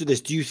me ask you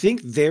this. Do you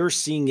think they're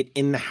seeing it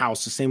in the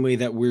house the same way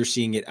that we're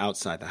seeing it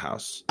outside the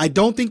house? I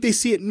don't think they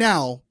see it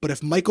now, but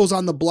if Michael's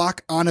on the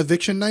block on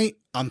eviction night,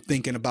 I'm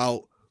thinking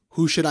about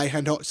who should I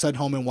send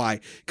home and why?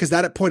 Because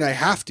that point I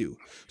have to.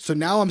 So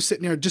now I'm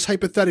sitting there just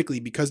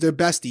hypothetically because they're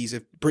besties.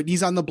 If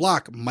Brittany's on the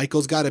block,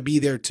 Michael's got to be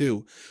there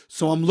too.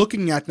 So I'm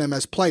looking at them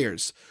as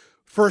players.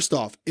 First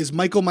off, is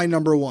Michael my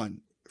number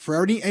one?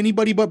 For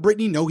anybody but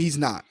Brittany, no, he's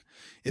not.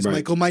 Is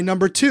Michael my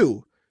number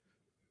two?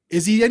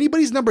 Is he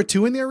anybody's number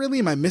two in there really?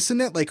 Am I missing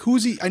it? Like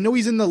who's he? I know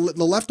he's in the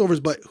leftovers,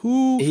 but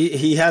who?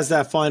 He has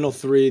that final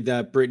three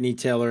that Brittany,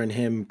 Taylor, and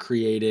him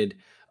created.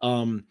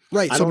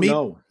 Right.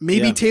 So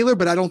maybe Taylor,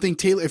 but I don't think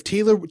Taylor, if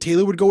Taylor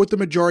would go with the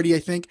majority, I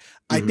think.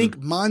 Mm-hmm. I think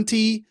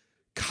Monty,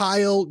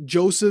 Kyle,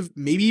 Joseph,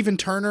 maybe even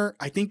Turner,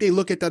 I think they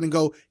look at that and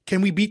go,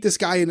 can we beat this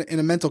guy in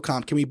a mental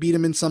comp? Can we beat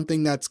him in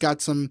something that's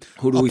got some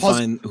Who do we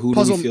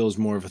feel is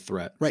more of a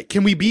threat? Right.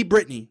 Can we beat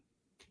Brittany?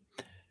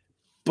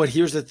 But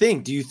here's the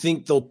thing. Do you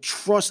think they'll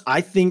trust?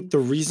 I think the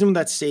reason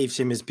that saves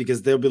him is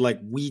because they'll be like,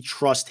 we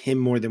trust him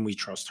more than we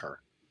trust her.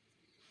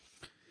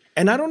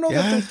 And I don't know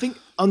that they'll think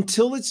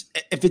until if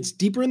it's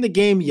deeper in the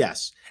game,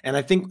 yes. And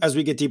I think as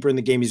we get deeper in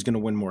the game, he's going to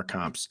win more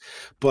comps.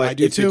 But I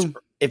do too.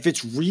 If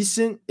it's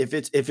recent, if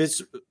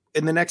it's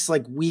in the next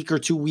like week or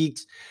 2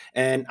 weeks,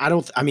 and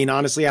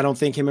honestly, I don't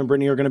think him and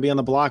Brittany are going to be on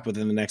the block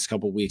within the next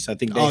couple of weeks. I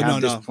think they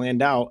have this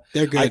planned out.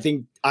 They're good. I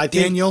think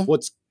Daniel,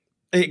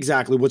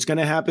 Exactly. What's going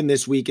to happen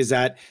this week is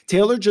that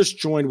Taylor just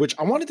joined, which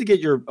I wanted to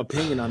get your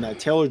opinion on that.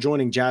 Taylor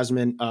joining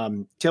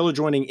Taylor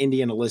joining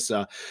Indy and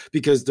Alyssa,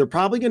 because they're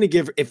probably going to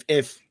give,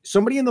 if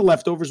somebody in the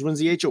leftovers wins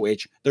the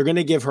HOH, they're going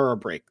to give her a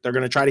break. They're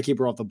going to try to keep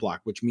her off the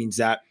block, which means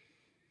that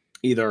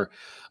either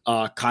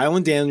Kyle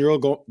and Daniel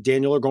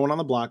are going on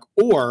the block,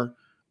 or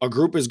a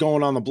group is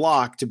going on the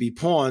block to be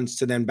pawns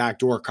to then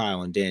backdoor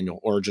Kyle and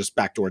Daniel, or just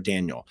backdoor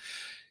Daniel.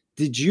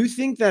 Did you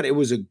think that it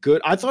was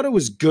I thought it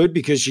was good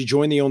because she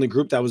joined the only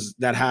group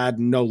that had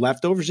no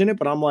leftovers in it,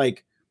 but I'm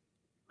like,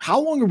 how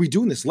long are we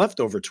doing this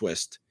leftover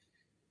twist?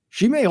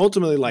 She may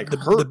ultimately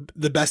hurt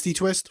the bestie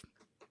twist.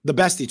 The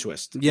bestie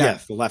twist. Yeah,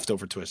 the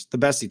leftover twist. The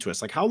bestie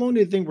twist. Like, how long do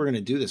you think we're going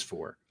to do this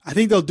for? I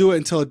think they'll do it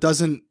until it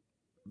doesn't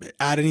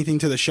add anything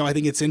to the show. I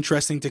think it's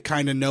interesting to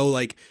kind of know,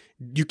 like,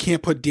 you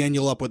can't put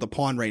Daniel up with a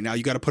pawn right now.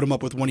 You got to put him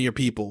up with one of your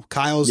people.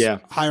 Kyle's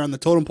higher on the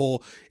totem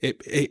pole.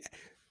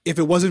 If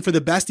it wasn't for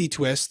the bestie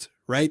twist,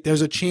 right,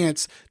 there's a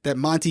chance that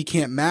Monty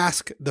can't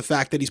mask the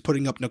fact that he's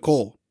putting up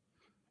Nicole.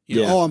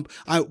 You know,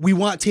 we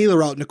want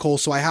Taylor out, Nicole,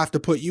 so I have to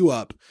put you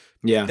up.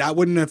 Yeah. That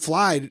wouldn't have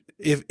flied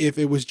if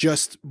it was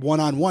just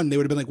one-on-one. They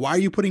would have been like, why are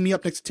you putting me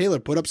up next to Taylor?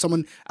 Put up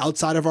someone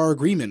outside of our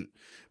agreement.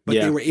 But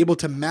they were able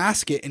to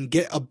mask it and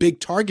get a big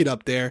target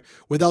up there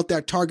without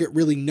that target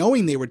really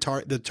knowing they were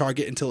the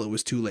target until it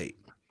was too late.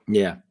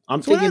 Yeah.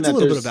 I'm thinking that a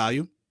little bit of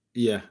value.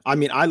 Yeah. I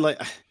mean,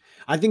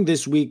 I think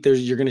this week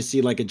you're going to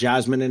see like a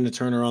Jasmine and a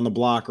Turner on the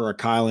block, or a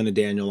Kyle and a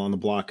Daniel on the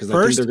block, because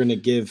I think they're going to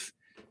give.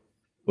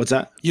 What's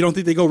that? You don't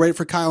think they go right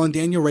for Kyle and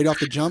Daniel right off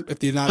the jump if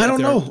they're not? I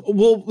don't know.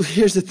 Well,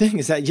 here's the thing: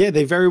 is that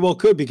they very well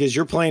could, because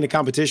you're playing a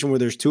competition where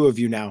there's two of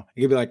you now.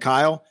 You could be like,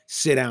 Kyle,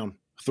 sit down,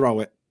 throw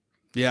it.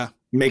 Yeah.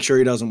 Make sure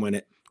he doesn't win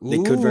it. They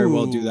could very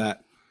well do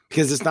that,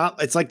 because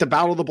it's like the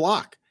battle of the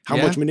block. How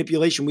much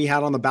manipulation we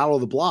had on the battle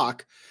of the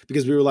block,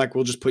 because we were like,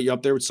 we'll just put you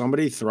up there with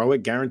somebody, throw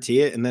it,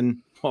 guarantee it, and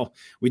then. Well,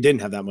 we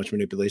didn't have that much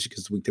manipulation,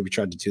 because the week that we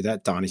tried to do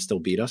that, Donnie still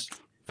beat us.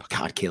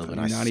 God, Caleb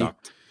and I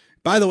sucked.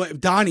 By the way,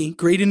 Donnie,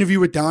 great interview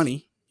with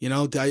Donnie. You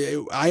know,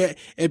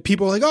 and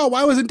people are like, oh,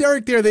 why wasn't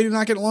Derrick there? They did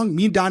not get along.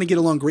 Me and Donnie get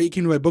along great. He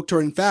came to my book tour.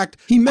 In fact,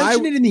 he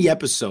mentioned it in the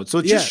episode, so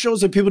it just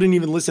shows that people didn't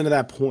even listen to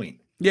that point.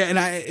 Yeah, and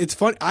it's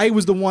fun. I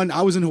was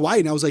in Hawaii,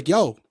 and I was like,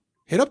 yo,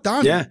 hit up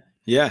Donnie.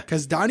 Yeah.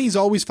 Because Donnie's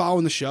always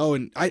following the show,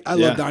 and I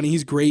love Donnie.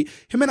 He's great.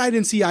 Him and I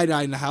didn't see eye to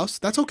eye in the house.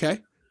 That's okay.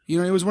 You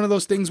know, it was one of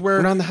those things where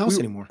we're not in the house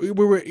anymore.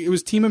 It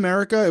was Team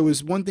America. It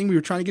was one thing. We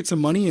were trying to get some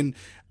money, and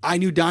I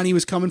knew Donnie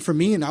was coming for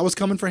me, and I was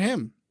coming for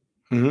him.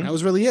 Mm-hmm. That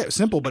was really it.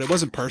 Simple, but it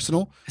wasn't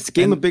personal. It's a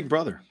game of Big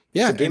Brother.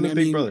 Yeah, it's a game of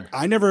Big Brother.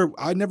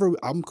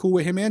 I'm cool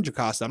with him and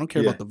Jocasta. I don't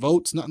care about the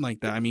votes, nothing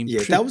like that. I mean,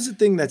 that was the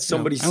thing that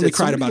somebody said. I only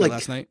cried about it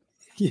last night.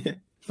 Yeah,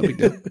 no big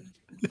deal.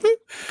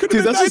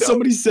 Dude, that's what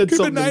somebody said.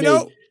 Something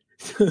to me.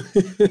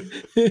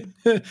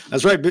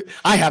 That's right.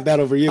 I have that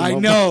over you. I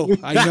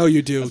know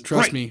you do.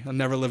 Trust me. I'll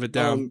never live it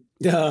down.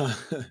 I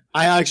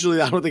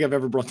don't think I've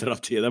ever brought that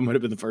up to you. That might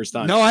have been the first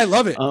time. No, I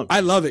love it. I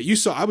love it. You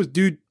saw,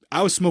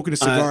 I was smoking a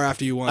cigar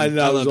after you won. I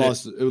know. I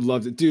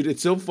loved it. Dude,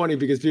 it's so funny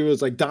because people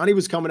was like, Donnie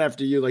was coming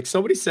after you. Like,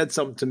 somebody said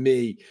something to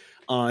me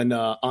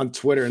on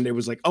Twitter, and they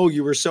was like, oh,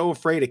 you were so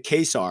afraid of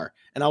Kesar.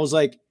 And I was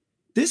like,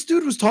 this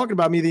dude was talking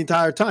about me the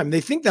entire time.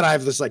 They think that I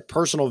have this like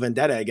personal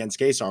vendetta against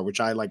Kesar, which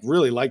I like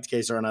really liked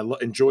Kesar, and I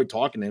enjoyed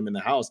talking to him in the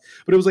house.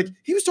 But it was like,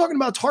 he was talking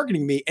about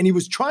targeting me, and he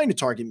was trying to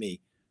target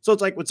me. So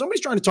it's like, when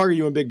somebody's trying to target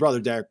you in Big Brother,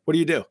 Derrick, what do?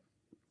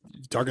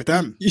 You target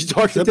them. You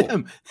target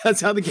them.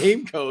 That's how the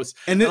game goes.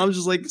 And I'm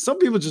just like, some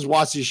people just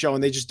watch this show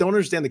and they just don't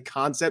understand the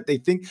concept. They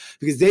think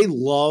because they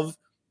love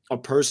a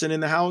person in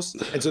the house.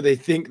 And so they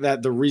think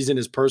that the reason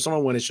is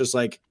personal, when it's just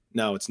like,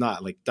 no, it's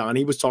not. Like,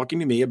 Donnie was talking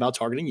to me about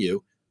targeting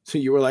you. So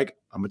you were like,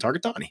 I'm going to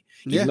target Donnie.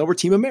 Even though we're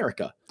Team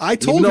America. I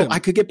told him I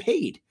could get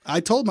paid.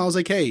 I told him, I was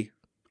like, hey,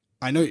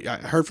 I know I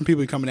heard from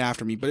people coming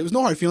after me, but it was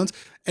no hard feelings.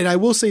 And I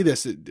will say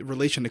this in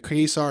relation to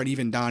Kesar and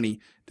even Donnie,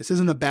 this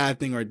isn't a bad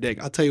thing or a dig.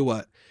 I'll tell you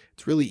what,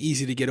 it's really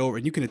easy to get over,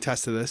 and you can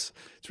attest to this.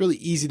 It's really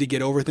easy to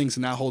get over things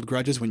and not hold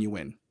grudges when you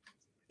win.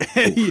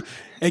 And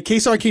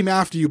Kesar came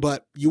after you,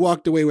 but you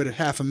walked away with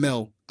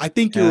 $500,000. I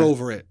think you're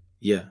over it.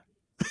 Yeah.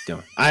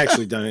 Don't. I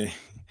actually don't.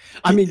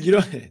 I mean,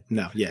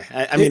 no,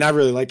 yeah. I mean, I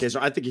really like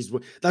Kesar. I think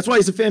that's why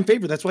he's a fan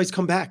favorite. That's why he's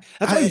come back.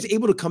 That's why he's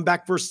able to come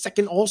back for a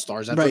second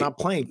All-Stars after not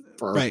playing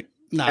for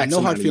Nah,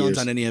 no hard feelings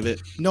on any of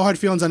it. No hard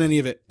feelings on any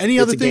of it. Any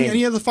other thing?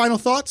 Any other final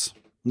thoughts?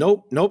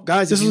 Nope,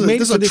 guys. This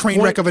is a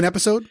train wreck of an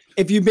episode.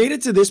 If you made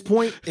it to this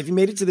point,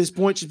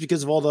 just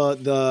because of all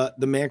the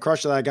man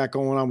crush that I got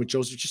going on with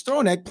Joseph, just throw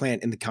an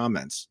eggplant in the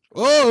comments.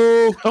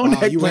 Oh, throw an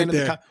eggplant in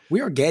the comments.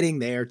 We are getting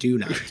there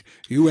tonight.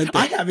 You went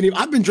there.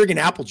 I've been drinking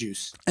apple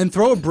juice. And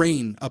throw a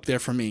brain up there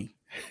for me.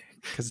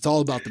 Because it's all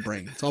about the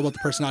brain. It's all about the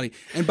personality.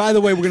 And by the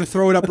way, we're going to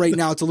throw it up right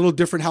now. It's a little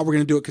different how we're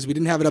going to do it because we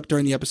didn't have it up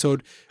during the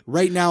episode.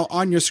 Right now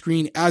on your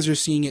screen, as you're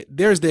seeing it,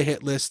 there's the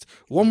hit list.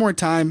 One more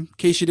time, in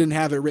case you didn't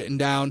have it written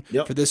down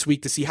for this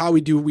week to see how we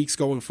do weeks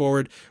going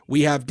forward.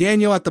 We have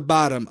Daniel at the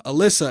bottom,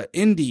 Alyssa,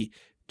 Indy,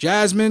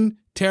 Jasmine,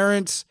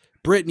 Terrence,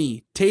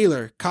 Brittany,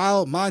 Taylor,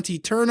 Kyle, Monty,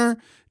 Turner,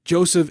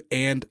 Joseph,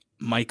 and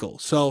Michael.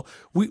 So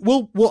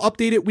we'll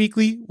update it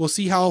weekly. We'll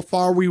see how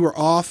far we were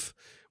off.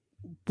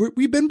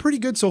 We've been pretty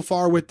good so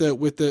far with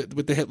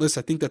the hit list.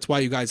 I think that's why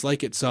you guys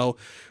like it. So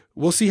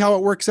we'll see how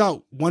it works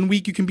out. One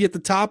week you can be at the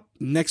top.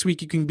 Next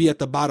week you can be at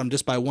the bottom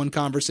just by one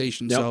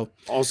conversation. Yep. So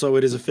also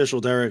it is official,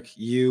 Derrick.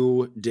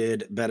 You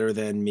did better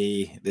than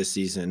me this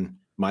season.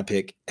 My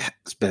pick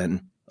has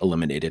been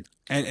eliminated.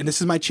 And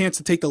this is my chance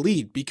to take the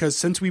lead because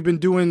since we've been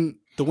doing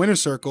the winner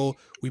circle,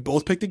 we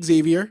both picked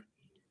Xavier.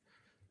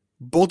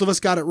 Both of us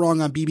got it wrong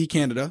on BB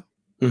Canada.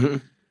 Mm-hmm.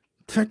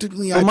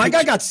 Technically, my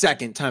guy got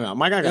second. Timeout.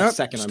 My guy got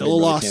second. Still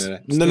on a loss.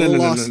 Canada.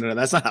 No.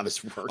 That's not how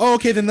this works. Oh,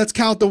 okay. Then let's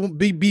count the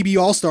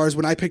BB All Stars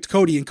when I picked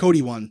Cody and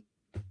Cody won.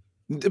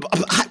 Wait,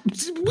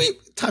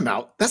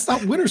 timeout. That's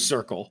not winner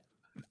circle.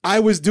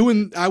 I was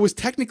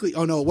technically.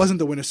 Oh no, it wasn't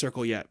the winner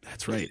circle yet.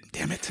 That's right.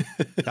 Damn it.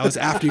 That was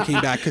after you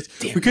came back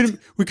because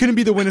we couldn't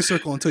be the winner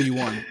circle until you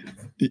won.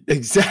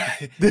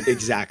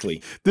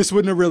 Exactly. This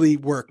wouldn't have really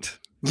worked.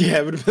 Yeah,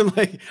 it would have been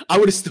like, I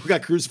would have still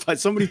got crucified.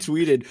 Somebody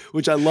tweeted,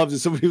 which I loved, and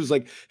somebody was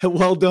like, hey,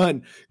 well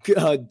done.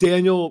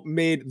 Daniel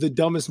made the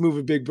dumbest move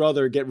of Big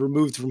Brother get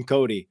removed from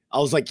Cody. I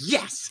was like,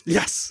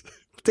 yes,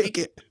 take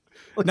it.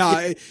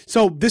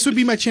 So this would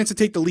be my chance to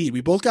take the lead.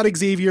 We both got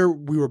Xavier.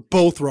 We were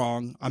both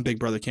wrong on Big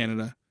Brother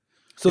Canada.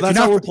 So that's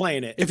how we're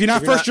playing it. If you're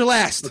not first, you're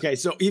last. Okay,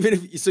 so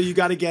you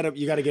got to get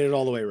it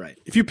all the way right.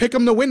 If you pick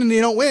them to win and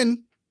they don't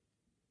win.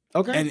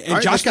 Okay. And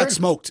right, Josh got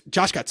smoked.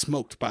 Josh got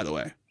smoked, by the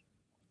way.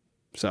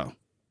 So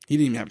he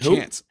didn't even have a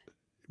chance.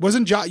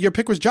 Wasn't Josh? Your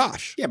pick was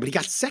Josh. Yeah, but he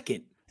got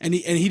second. And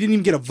he didn't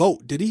even get a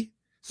vote, did he?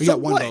 He got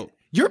one vote.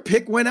 Your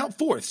pick went out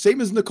fourth, same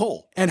as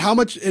Nicole. And how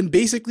much? And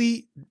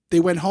basically,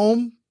 they went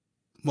home.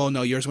 Well,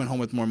 no, yours went home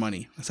with more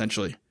money,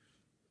 essentially,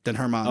 than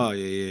Herman. Oh,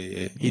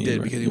 yeah. He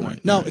did because he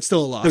won. No, it's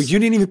still a loss. No, you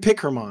didn't even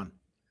pick Herman.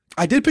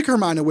 I did pick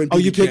Herman to win. Oh,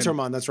 you picked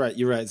Herman. That's right.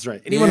 You're right. That's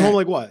right. And he went home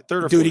like what? Third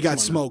or fourth? Dude, he got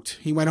smoked.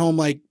 He went home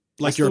like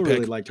your pick. I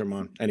really liked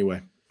Herman.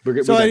 Anyway.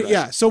 So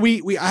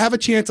I have a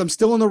chance. I'm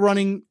still in the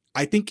running.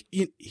 I think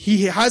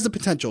he has the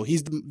potential.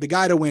 He's the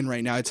guy to win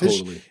right now. It's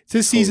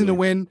his season to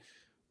win.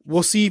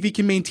 We'll see if he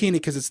can maintain it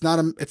because it's not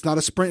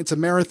a sprint. It's a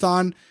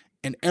marathon.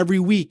 And every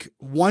week,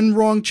 one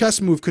wrong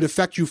chess move could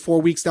affect you 4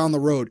 weeks down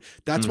the road.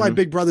 That's why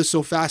Big Brother's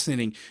so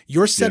fascinating.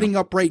 You're setting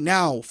up right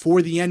now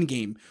for the end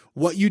game.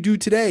 What you do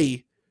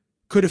today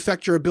could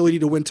affect your ability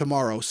to win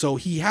tomorrow. So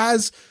he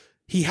has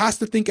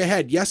to think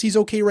ahead. Yes, he's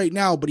okay right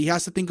now, but he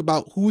has to think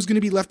about who's going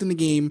to be left in the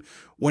game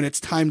when it's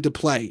time to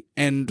play.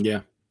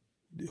 And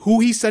who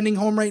he's sending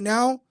home right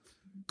now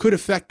could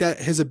affect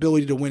his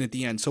ability to win at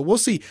the end. So we'll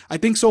see. I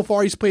think so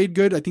far he's played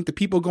good. I think the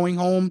people going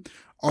home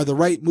are the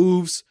right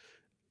moves.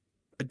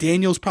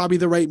 Daniel's probably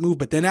the right move,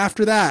 but then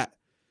after that,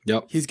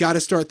 he's got to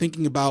start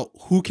thinking about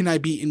who can I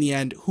beat in the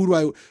end? Who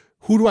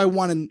do I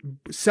want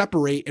to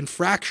separate and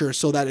fracture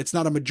so that it's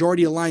not a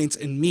majority alliance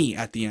in me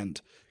at the end?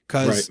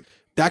 Because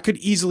that could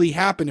easily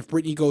happen if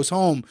Brittany goes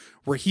home,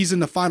 where he's in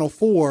the final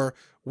four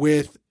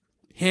with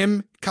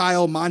him,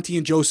 Kyle, Monty,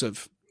 and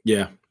Joseph.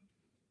 Yeah.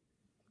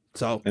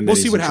 So we'll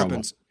see what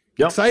happens.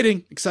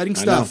 Exciting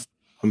stuff.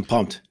 I'm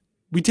pumped.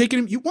 We taking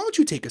him. Why don't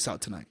you take us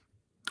out tonight?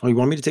 Oh, you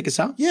want me to take us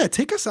out? Yeah,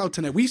 take us out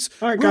tonight. We're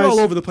guys.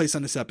 all over the place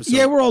on this episode.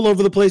 Yeah, we're all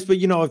over the place. But,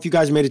 if you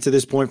guys made it to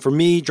this point, for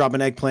me, drop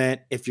an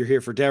eggplant. If you're here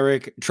for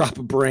Derrick, drop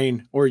a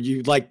brain. Or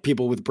you like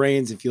people with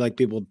brains. If you like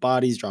people with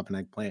bodies, drop an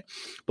eggplant.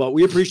 But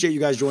we appreciate you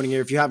guys joining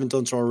here. If you haven't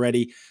done so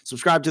already,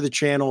 subscribe to the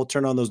channel.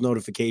 Turn on those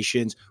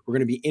notifications. We're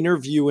going to be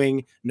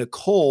interviewing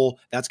Nicole.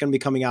 That's going to be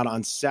coming out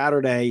on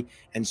Saturday.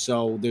 And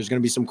so there's going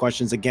to be some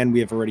questions. Again, we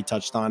have already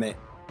touched on it.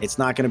 It's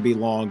not going to be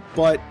long.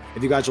 But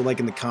if you guys are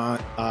liking the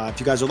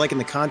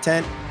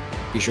content,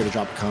 be sure to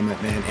drop a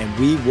comment, man, and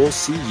we will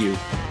see you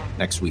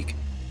next week.